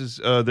Shots is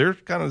they're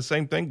kind of the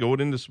same thing, going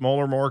into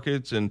smaller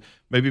markets and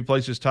maybe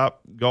places Top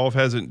Golf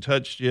hasn't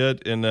touched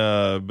yet. And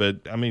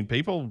but I mean,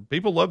 people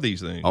love these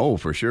things. Oh,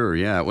 for sure,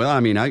 yeah. Well, I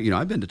mean,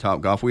 I've been to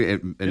Top Golf.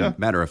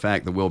 Matter of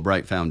fact, the Will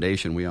Bright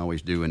Foundation, we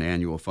always do an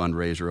annual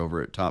fundraiser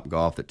over at Top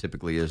Golf that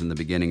typically is in the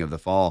beginning of the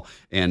fall,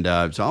 and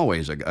it's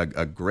always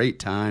a great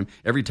time.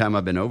 Every time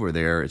I've been over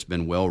there, it's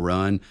been well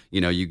run.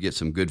 You get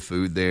some good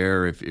food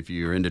there. If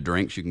you're into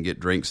drinks, you can get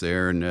drinks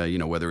there,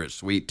 and whether it's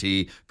sweet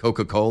tea,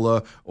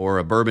 Coca-Cola, or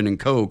a bourbon and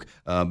Coke.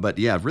 But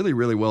yeah, really,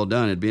 really well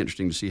done. It'd be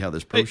interesting to see how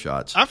this Pro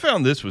Shots. I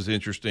found this was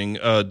interesting.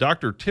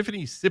 Dr.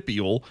 Tiffany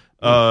Sipiel,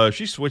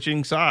 she's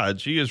switching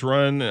sides. She has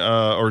run,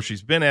 or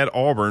she's been at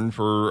Auburn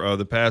for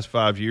the past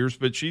 5 years,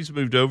 but she's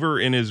moved over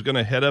and is going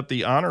to head up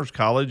the Honors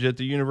College at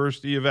the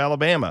University of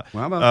Alabama.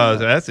 How about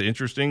that? That's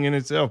interesting in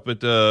itself,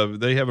 but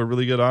they have a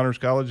really good Honors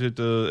College at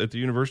the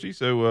university.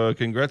 So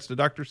congrats to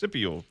Dr.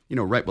 Sipiel.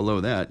 Right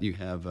below that, you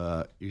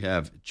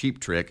have Cheap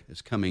Trick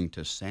is coming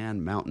to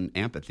Sand Mountain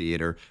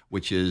Amphitheater,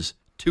 which is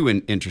two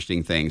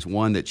interesting things.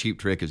 One, that Cheap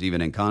Trick is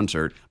even in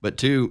concert, but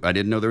two, I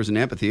didn't know there was an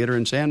amphitheater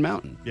in Sand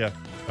Mountain. Yeah.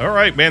 All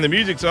right, man, the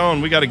music's on.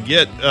 We got to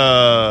get.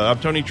 I'm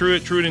Tony Truitt,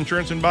 Truitt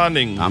Insurance and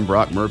Bonding. I'm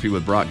Brock Murphy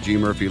with Brock G.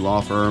 Murphy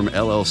Law Firm,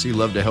 LLC.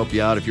 Love to help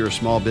you out if you're a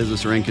small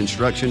business or in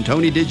construction.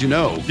 Tony, did you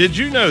know? Did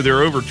you know there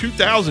are over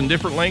 2,000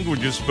 different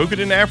languages spoken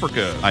in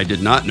Africa? I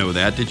did not know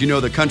that. Did you know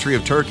the country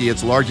of Turkey,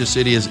 its largest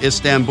city is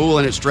Istanbul,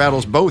 and it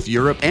straddles both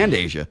Europe and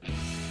Asia?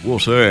 We'll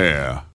say.